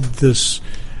I had this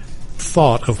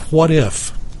thought of what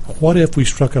if we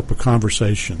struck up a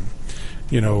conversation?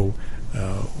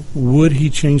 Would he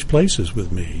change places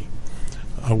with me?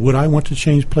 Would I want to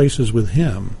change places with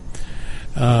him?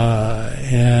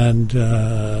 And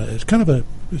it's kind of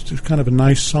a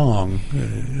nice song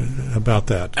about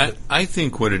that. I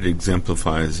think what it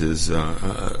exemplifies is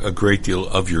a great deal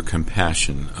of your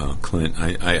compassion, Clint.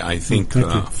 I think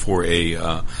for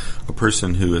a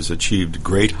person who has achieved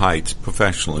great heights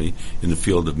professionally in the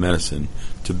field of medicine,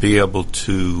 to be able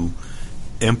to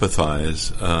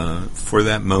empathize for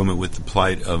that moment with the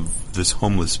plight of this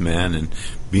homeless man and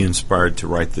be inspired to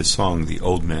write this song, The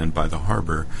Old Man by the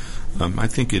Harbor, I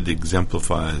think it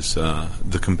exemplifies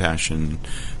the compassion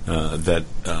that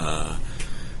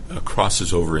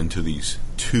crosses over into these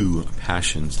 2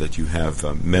 passions that you have,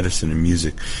 medicine and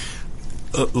music.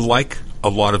 Like a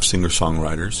lot of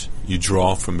singer-songwriters, you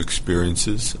draw from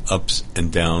experiences, ups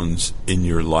and downs in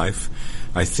your life.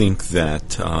 I think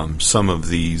that some of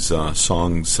these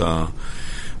songs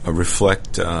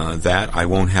reflect that. I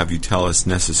won't have you tell us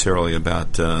necessarily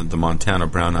about the Montana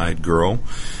Brown-Eyed Girl,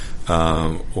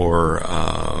 or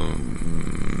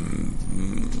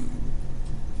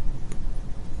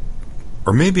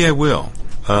maybe I will.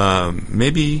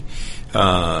 Maybe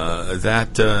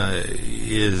that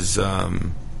is a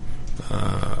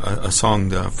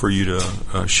song for you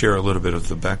to share a little bit of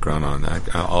the background on.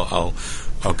 I'll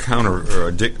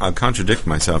contradict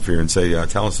myself here and say,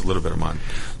 tell us a little bit about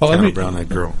Montana Brown-Eyed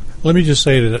Girl. Let me just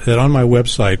say that on my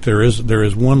website there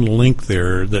is one link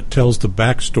there that tells the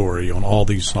backstory on all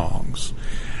these songs.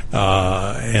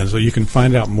 And so you can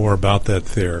find out more about that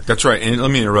there. That's right. And let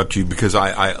me interrupt you because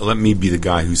I let me be the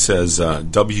guy who says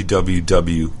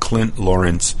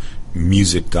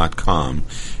www.ClintLawrenceMusic.com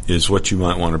is what you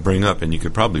might want to bring up, and you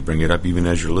could probably bring it up even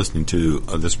as you're listening to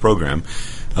this program.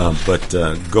 But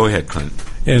go ahead, Clint.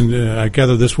 And I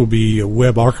gather this will be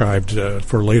web archived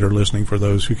for later listening for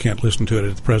those who can't listen to it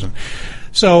at the present.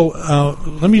 So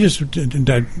let me just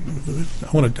I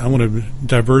want to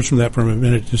diverge from that for a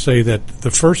minute to say that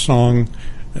the first song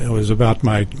was about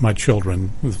my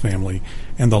children, the family,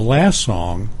 and the last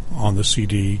song on the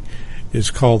CD is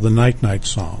called the Night Night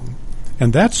Song.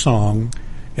 And that song,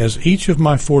 as each of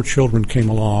my 4 children came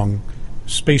along,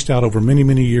 spaced out over many,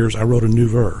 many years, I wrote a new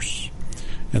verse.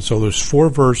 And so there's 4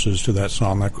 verses to that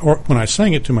song. When I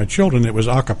sang it to my children, it was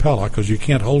a cappella because you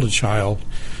can't hold a child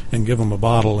and give them a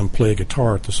bottle and play a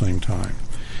guitar at the same time.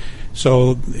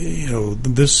 So,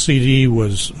 this CD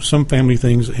was some family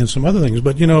things and some other things.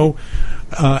 But,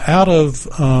 out of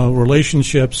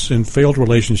relationships and failed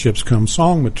relationships comes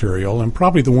song material, and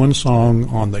probably the one song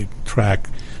on the track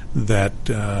that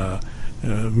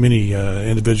many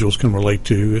individuals can relate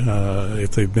to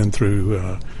if they've been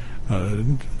through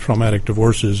traumatic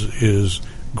divorces is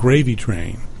Gravy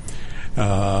Train.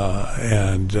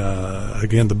 And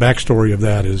again, the backstory of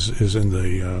that is in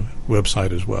the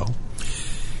website as well.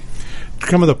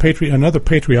 Come with another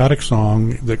patriotic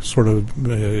song that sort of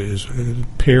is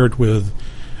paired with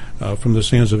From the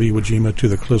Sands of Iwo Jima to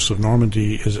the Cliffs of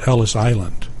Normandy is Ellis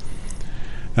Island.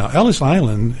 Now, Ellis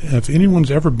Island, if anyone's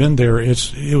ever been there,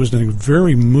 it was a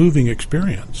very moving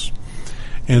experience.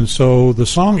 And so the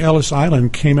song Ellis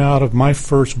Island came out of my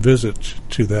first visit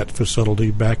to that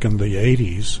facility back in the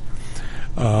 80s.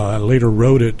 I later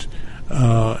wrote it,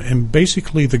 and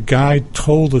basically the guide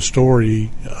told the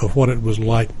story of what it was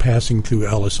like passing through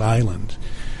Ellis Island.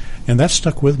 And that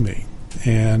stuck with me.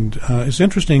 And it's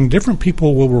interesting, different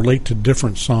people will relate to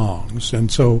different songs.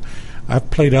 And so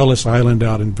I've played Ellis Island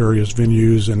out in various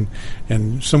venues,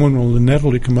 and someone will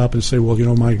inevitably come up and say, well,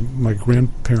 my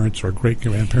grandparents or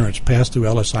great-grandparents passed through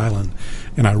Ellis Island,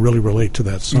 and I really relate to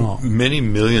that song. Many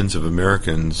millions of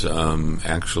Americans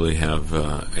actually have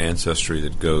ancestry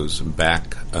that goes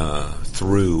back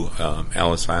through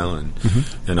Ellis Island.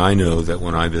 Mm-hmm. And I know that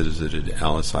when I visited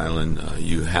Ellis Island,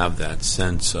 you have that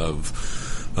sense of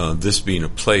this being a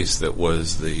place that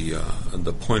was the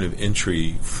point of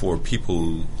entry for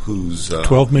people whose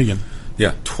 12 million.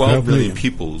 Yeah, 12 million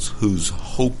peoples whose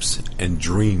hopes and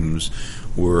dreams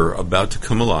were about to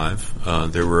come alive.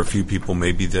 There were a few people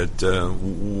maybe that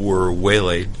were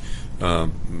waylaid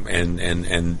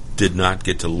and did not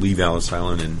get to leave Ellis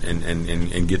Island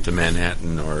and get to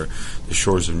Manhattan or the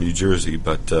shores of New Jersey.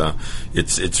 But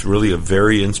it's really a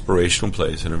very inspirational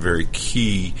place and a very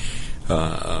key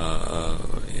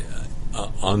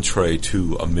entree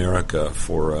to America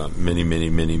for many, many,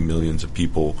 many millions of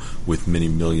people, with many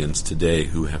millions today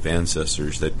who have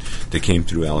ancestors that came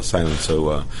through Ellis Island.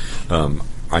 So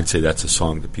I'd say that's a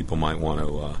song that people might want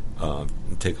to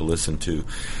take a listen to.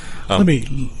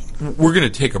 We're going to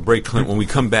take a break, Clint. When we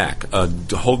come back,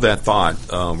 hold that thought.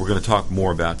 We're going to talk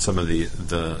more about some of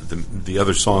the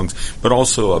other songs, but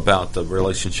also about the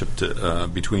relationship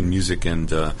between music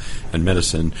and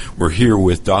medicine. We're here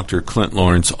with Dr. Clint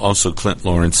Lawrence, also Clint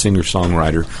Lawrence,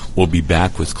 singer-songwriter. We'll be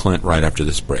back with Clint right after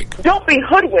this break. Don't be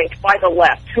hoodwinked by the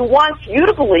left, who wants you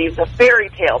to believe the fairy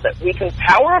tale that we can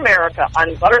power America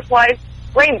on butterflies,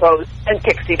 rainbows, and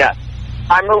pixie dust.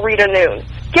 I'm Marita Noon.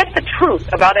 Get the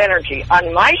truth about energy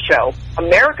on my show,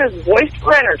 America's Voice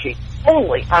for Energy,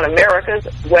 only on America's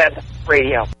Web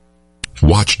Radio.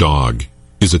 Watchdog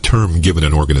is a term given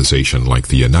an organization like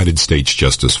the United States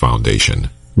Justice Foundation,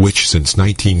 which since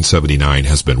 1979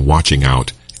 has been watching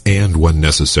out and, when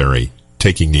necessary,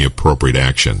 taking the appropriate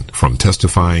action, from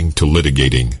testifying to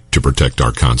litigating to protect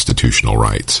our constitutional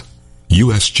rights.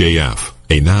 USJF,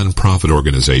 a non-profit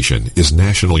organization, is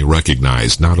nationally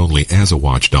recognized not only as a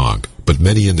watchdog, but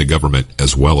many in the government,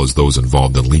 as well as those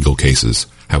involved in legal cases,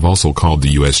 have also called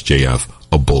the USJF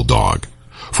a bulldog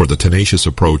for the tenacious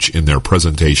approach in their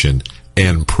presentation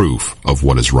and proof of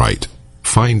what is right.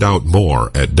 Find out more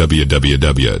at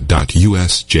www.usjf.net.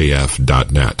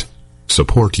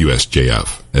 Support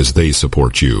USJF as they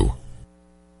support you.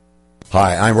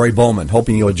 Hi, I'm Ray Bowman,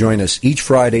 hoping you'll join us each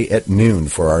Friday at noon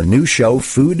for our new show,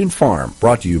 Food and Farm,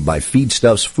 brought to you by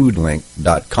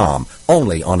FeedstuffsFoodLink.com,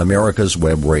 only on America's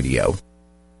Web Radio.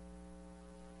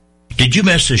 Did you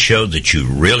miss a show that you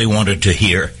really wanted to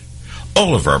hear?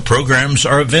 All of our programs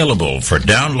are available for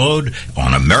download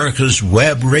on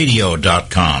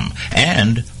americaswebradio.com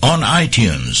and on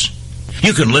iTunes.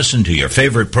 You can listen to your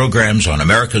favorite programs on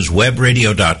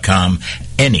americaswebradio.com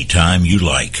anytime you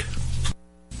like.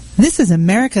 This is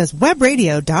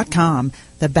americaswebradio.com,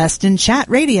 the best in chat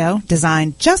radio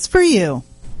designed just for you.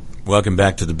 Welcome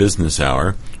back to the Business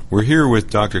Hour. We're here with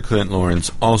Dr. Clint Lawrence,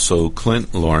 also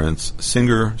Clint Lawrence,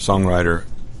 singer, songwriter,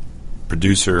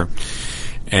 producer.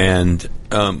 And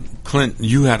Clint,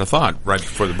 you had a thought right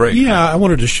before the break. Yeah, I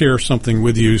wanted to share something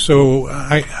with you. So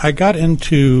I got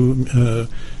into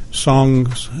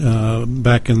songs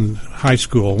back in high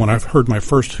school when I heard my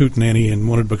first hootenanny and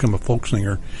wanted to become a folk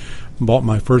singer. Bought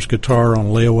my first guitar on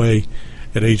layaway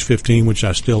at age 15, which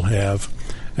I still have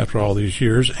after all these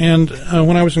years. And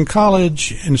when I was in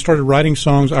college and started writing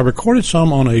songs, I recorded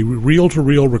some on a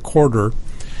reel-to-reel recorder.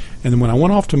 And then when I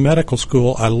went off to medical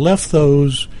school, I left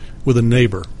those with a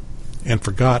neighbor and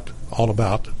forgot all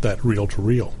about that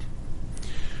reel-to-reel.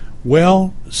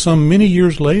 Well, some many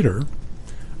years later,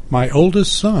 my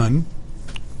oldest son,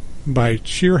 by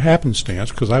sheer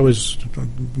happenstance, because I was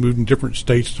moved in different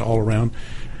states all around,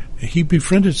 he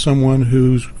befriended someone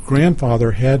whose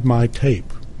grandfather had my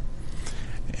tape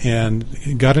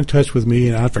and got in touch with me,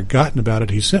 and I'd forgotten about it.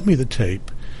 He sent me the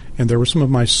tape, and there were some of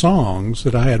my songs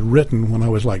that I had written when I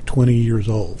was like 20 years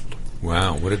old.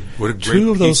 Wow, what a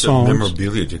great piece of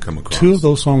memorabilia to come across. Two of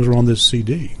those songs are on this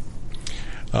CD.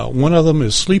 One of them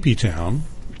is Sleepy Town,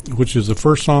 which is the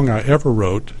first song I ever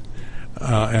wrote,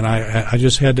 and I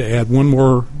just had to add one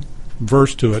more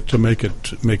verse to it to make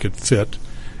it fit.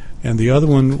 And the other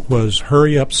one was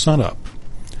Hurry Up, Sun Up,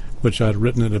 which I'd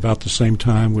written at about the same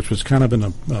time, which was kind of in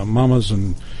a mama's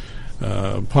and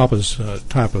papa's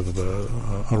type of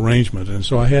arrangement. And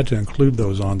so I had to include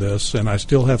those on this, and I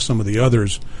still have some of the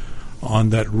others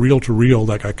on that reel-to-reel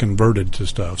that I converted to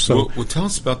stuff. So, well, tell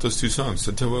us about those two songs.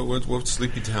 So what's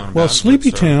Sleepy Town about? Well,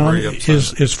 Sleepy Town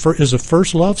is a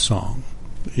first love song.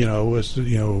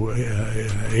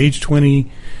 Age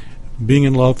 20, being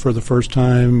in love for the first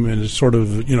time, and it's sort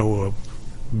of,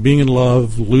 being in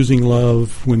love, losing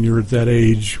love when you're at that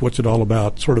age. What's it all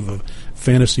about? Sort of a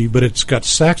fantasy, but it's got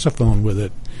saxophone with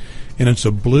it, and it's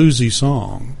a bluesy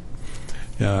song.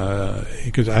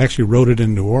 Because I actually wrote it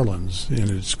in New Orleans, and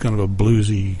it's kind of a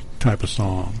bluesy type of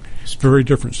song. It's a very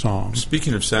different song.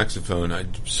 Speaking of saxophone,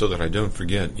 so that I don't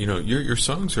forget, your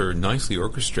songs are nicely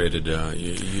orchestrated.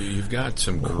 You've got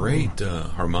some great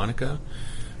harmonica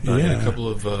in a couple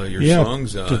of your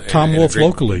songs. Tom Wolfe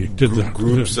locally did the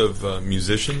groups of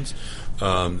musicians.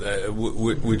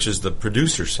 Which is the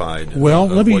producer side. Well,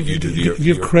 let me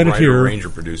give credit here.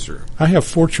 Arranger, producer. I have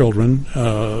 4 children.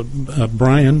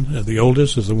 Brian, the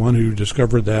oldest, is the one who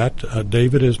discovered that.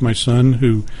 David is my son,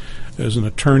 who is an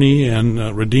attorney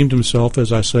and redeemed himself,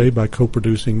 as I say, by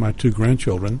co-producing my 2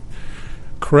 grandchildren.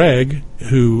 Craig,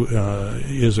 who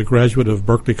is a graduate of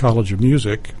Berklee College of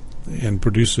Music and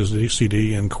produces the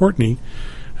CD, and Courtney,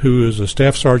 who is a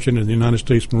staff sergeant in the United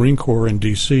States Marine Corps in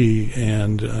D.C.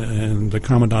 and the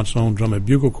Commandant's Own Drum and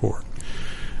Bugle Corps.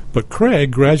 But Craig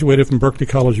graduated from Berklee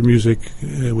College of Music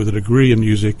with a degree in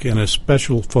music and a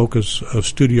special focus of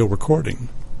studio recording.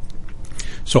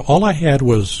 So all I had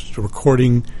was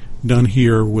recording done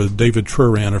here with David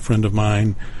Truran, a friend of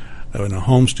mine, in a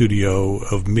home studio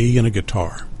of me and a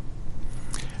guitar.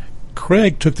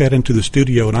 Craig took that into the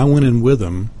studio, and I went in with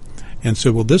him and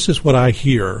said, well, this is what I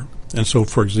hear. And so,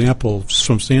 for example,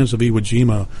 from Sands of Iwo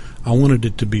Jima, I wanted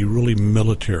it to be really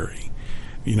military,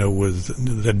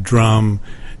 with the drum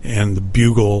and the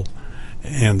bugle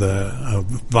and the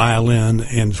violin,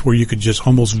 and where you could just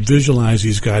almost visualize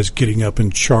these guys getting up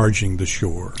and charging the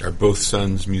shore. Are both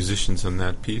sons musicians on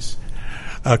that piece?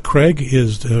 Craig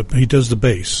he does the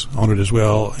bass on it as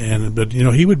well, but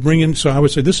he would bring in. So I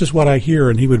would say, this is what I hear,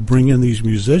 and he would bring in these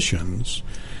musicians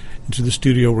into the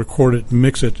studio, record it,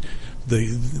 mix it.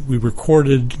 We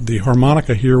recorded the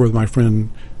harmonica here with my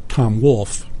friend Tom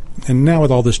Wolfe, and now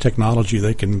with all this technology,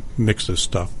 they can mix this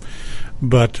stuff.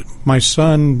 But my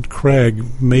son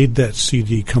Craig made that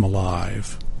CD come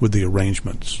alive with the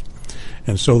arrangements,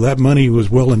 and so that money was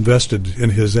well invested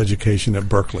in his education at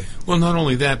Berklee. Well, not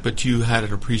only that, but you had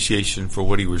an appreciation for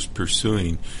what he was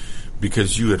pursuing,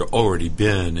 because you had already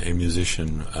been a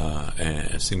musician,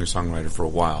 a singer-songwriter for a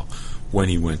while when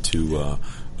he went to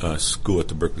school at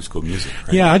the Berklee School of Music,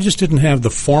 right? Yeah, I just didn't have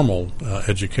the formal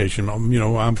education.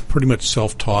 I'm pretty much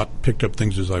self-taught, picked up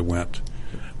things as I went.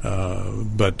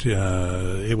 But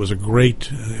it was a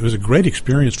great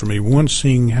experience for me. One,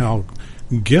 seeing how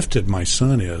gifted my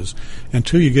son is, and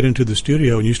 2, you get into the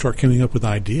studio and you start coming up with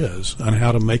ideas on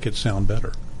how to make it sound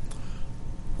better.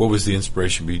 What was the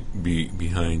inspiration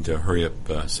behind Hurry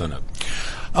Up, Sun Up?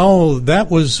 Oh,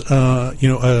 that was,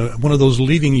 one of those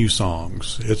leaving you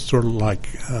songs. It's sort of like,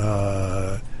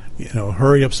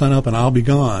 hurry up, sun up, and I'll be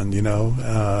gone,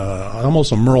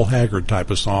 almost a Merle Haggard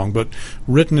type of song, but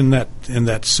written in that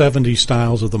 70s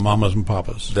styles of the Mamas and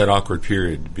Papas. That awkward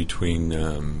period between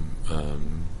the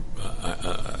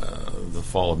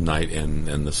fall of night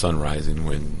and the sun rising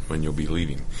when you'll be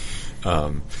leaving.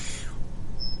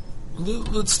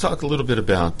 Let's talk a little bit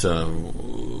about,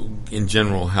 in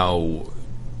general, how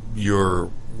your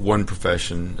one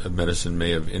profession of medicine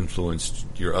may have influenced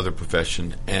your other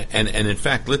profession, and in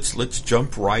fact, let's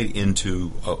jump right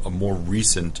into a more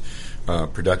recent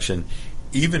production.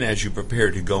 Even as you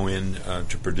prepare to go in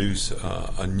to produce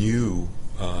a new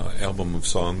album of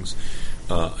songs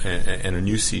and a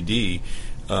new CD,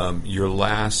 your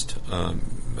last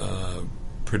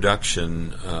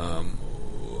production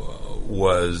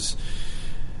was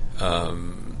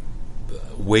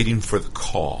Waiting for the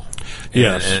Call.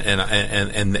 Yes,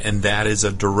 and that is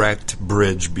a direct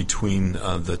bridge between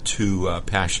the two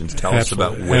passions. Tell us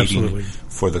about Waiting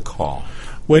for the Call.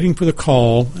 Waiting for the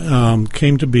Call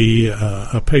came to be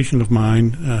a patient of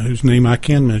mine whose name I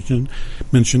can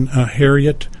mention,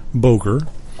 Harriet Boger.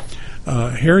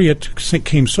 Harriet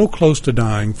came so close to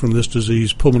dying from this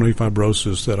disease, pulmonary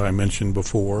fibrosis, that I mentioned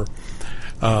before.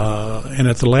 And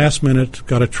at the last minute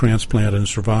got a transplant and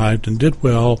survived and did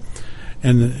well.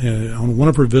 And on one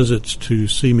of her visits to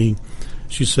see me,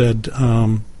 she said,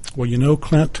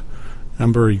 Clint,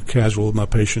 I'm very casual with my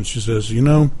patients. She says,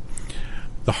 the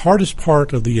hardest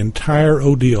part of the entire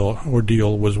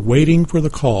ordeal was waiting for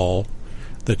the call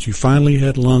that you finally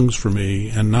had lungs for me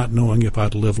and not knowing if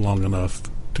I'd live long enough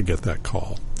to get that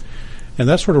call. And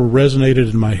that sort of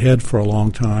resonated in my head for a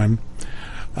long time.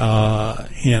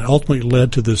 And ultimately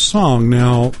led to this song.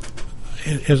 Now,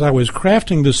 as I was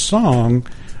crafting this song,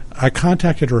 I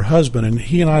contacted her husband, and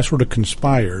he and I sort of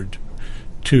conspired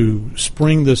to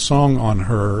spring this song on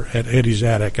her at Eddie's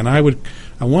Attic. And I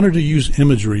wanted to use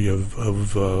imagery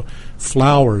of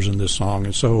flowers in this song.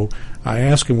 And so I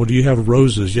asked him, do you have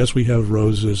roses? Yes, we have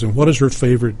roses. And what is her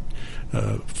favorite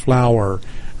flower?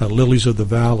 Lilies of the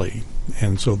Valley.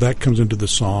 And so that comes into the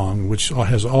song, which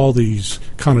has all these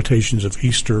connotations of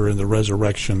Easter and the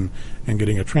resurrection and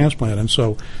getting a transplant. And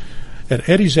so at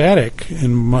Eddie's Attic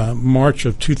in March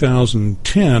of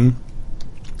 2010,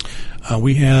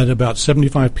 we had about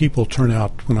 75 people turn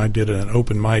out when I did an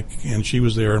open mic, and she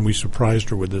was there, and we surprised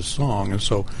her with this song. And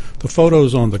so the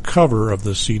photos on the cover of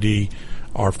the CD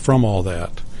are from all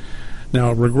that.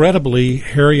 Now, regrettably,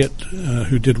 Harriet,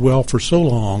 who did well for so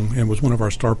long and was one of our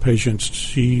star patients,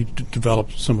 she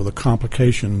developed some of the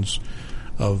complications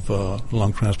of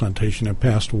lung transplantation and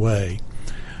passed away.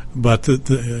 But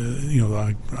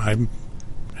I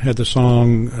had the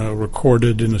song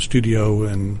recorded in a studio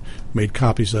and made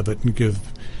copies of it and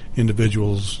give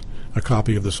individuals a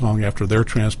copy of the song after their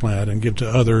transplant and give to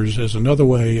others as another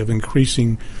way of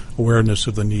increasing awareness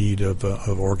of the need of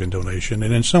organ donation.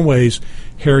 And in some ways,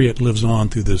 Harriet lives on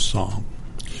through this song.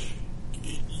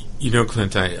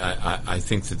 Clint, I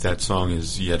think that song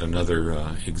is yet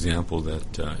another example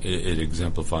that it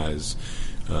exemplifies,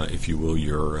 if you will,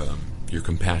 your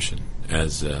compassion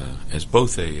as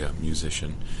both a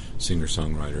musician,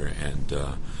 singer-songwriter, and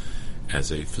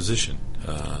as a physician.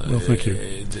 Well, thank you.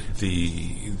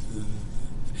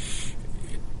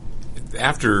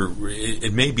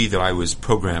 It may be that I was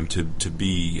programmed to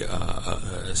be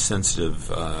sensitive,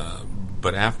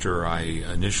 but after I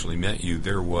initially met you,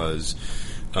 there was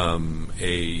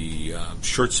a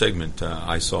short segment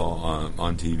I saw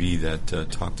on TV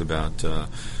that talked about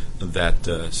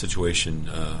that situation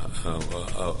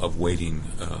of waiting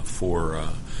for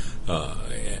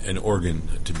an organ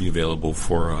to be available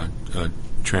for a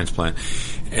transplant,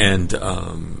 and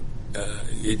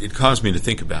it caused me to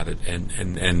think about it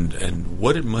and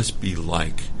what it must be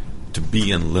like to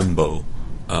be in limbo,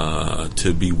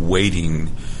 to be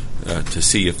waiting to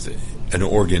see if an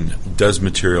organ does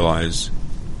materialize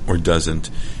or doesn't,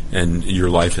 and your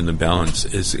life in the balance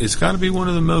is got to be one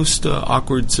of the most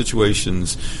awkward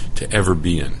situations to ever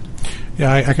be in.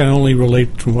 Yeah, I can only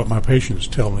relate from what my patients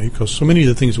tell me, because so many of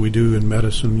the things we do in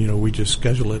medicine, we just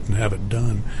schedule it and have it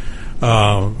done.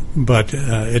 But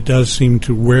it does seem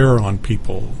to wear on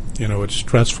people. It's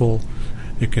stressful.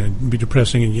 It can be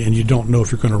depressing, and you don't know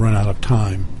if you're going to run out of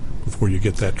time before you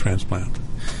get that transplant.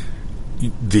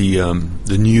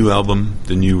 The new album,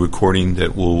 the new recording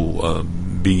that will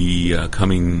be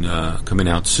coming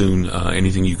out soon.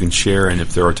 Anything you can share, and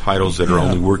if there are titles that are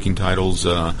only working titles.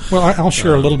 Well, I'll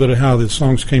share a little bit of how the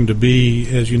songs came to be.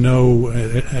 As you know,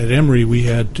 at Emory we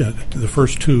had the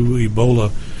first 2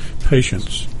 Ebola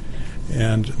patients,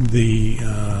 and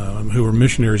who were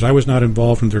missionaries. I was not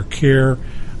involved in their care,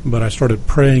 but I started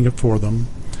praying for them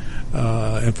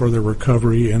and for their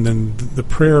recovery, and then the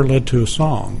prayer led to a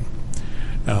song.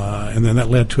 And then that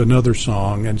led to another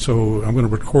song, and so I'm going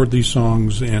to record these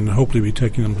songs and hopefully be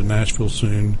taking them to Nashville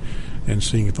soon and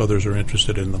seeing if others are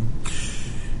interested in them.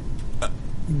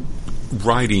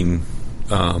 Writing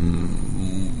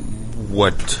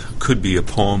what could be a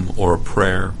poem or a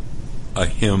prayer, a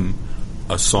hymn,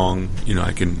 a song,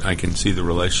 I can see the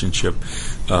relationship,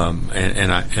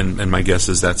 and my guess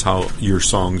is that's how your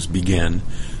songs begin,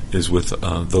 is with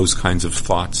those kinds of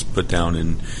thoughts put down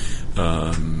in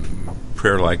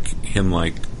prayer-like,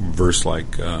 hymn-like,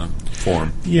 verse-like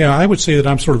form. Yeah, I would say that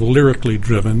I'm sort of lyrically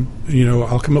driven.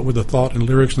 I'll come up with a thought and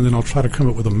lyrics, and then I'll try to come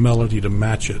up with a melody to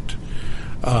match it.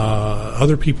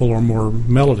 Other people are more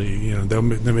melody. They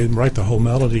may write the whole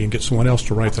melody and get someone else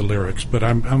to write the lyrics, but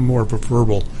I'm more of a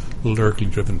verbal, lyrically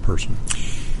driven person.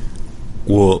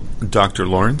 Well, Dr.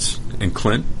 Lawrence and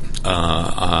Clint,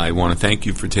 I want to thank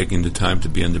you for taking the time to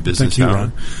be on the Business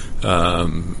Hour.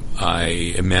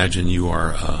 I imagine you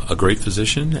are a great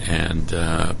physician, and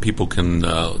people can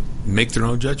make their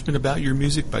own judgment about your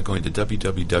music by going to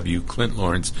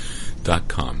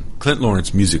www.clintLawrence.com,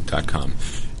 ClintLawrenceMusic.com.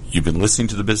 You've been listening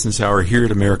to the Business Hour here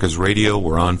at America's Radio.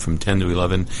 We're on from 10 to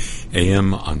 11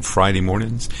 a.m. on Friday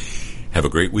mornings. Have a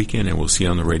great weekend, and we'll see you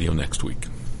on the radio next week.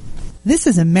 This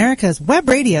is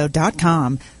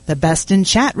America'sWebRadio.com, the best in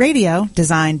chat radio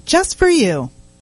designed just for you.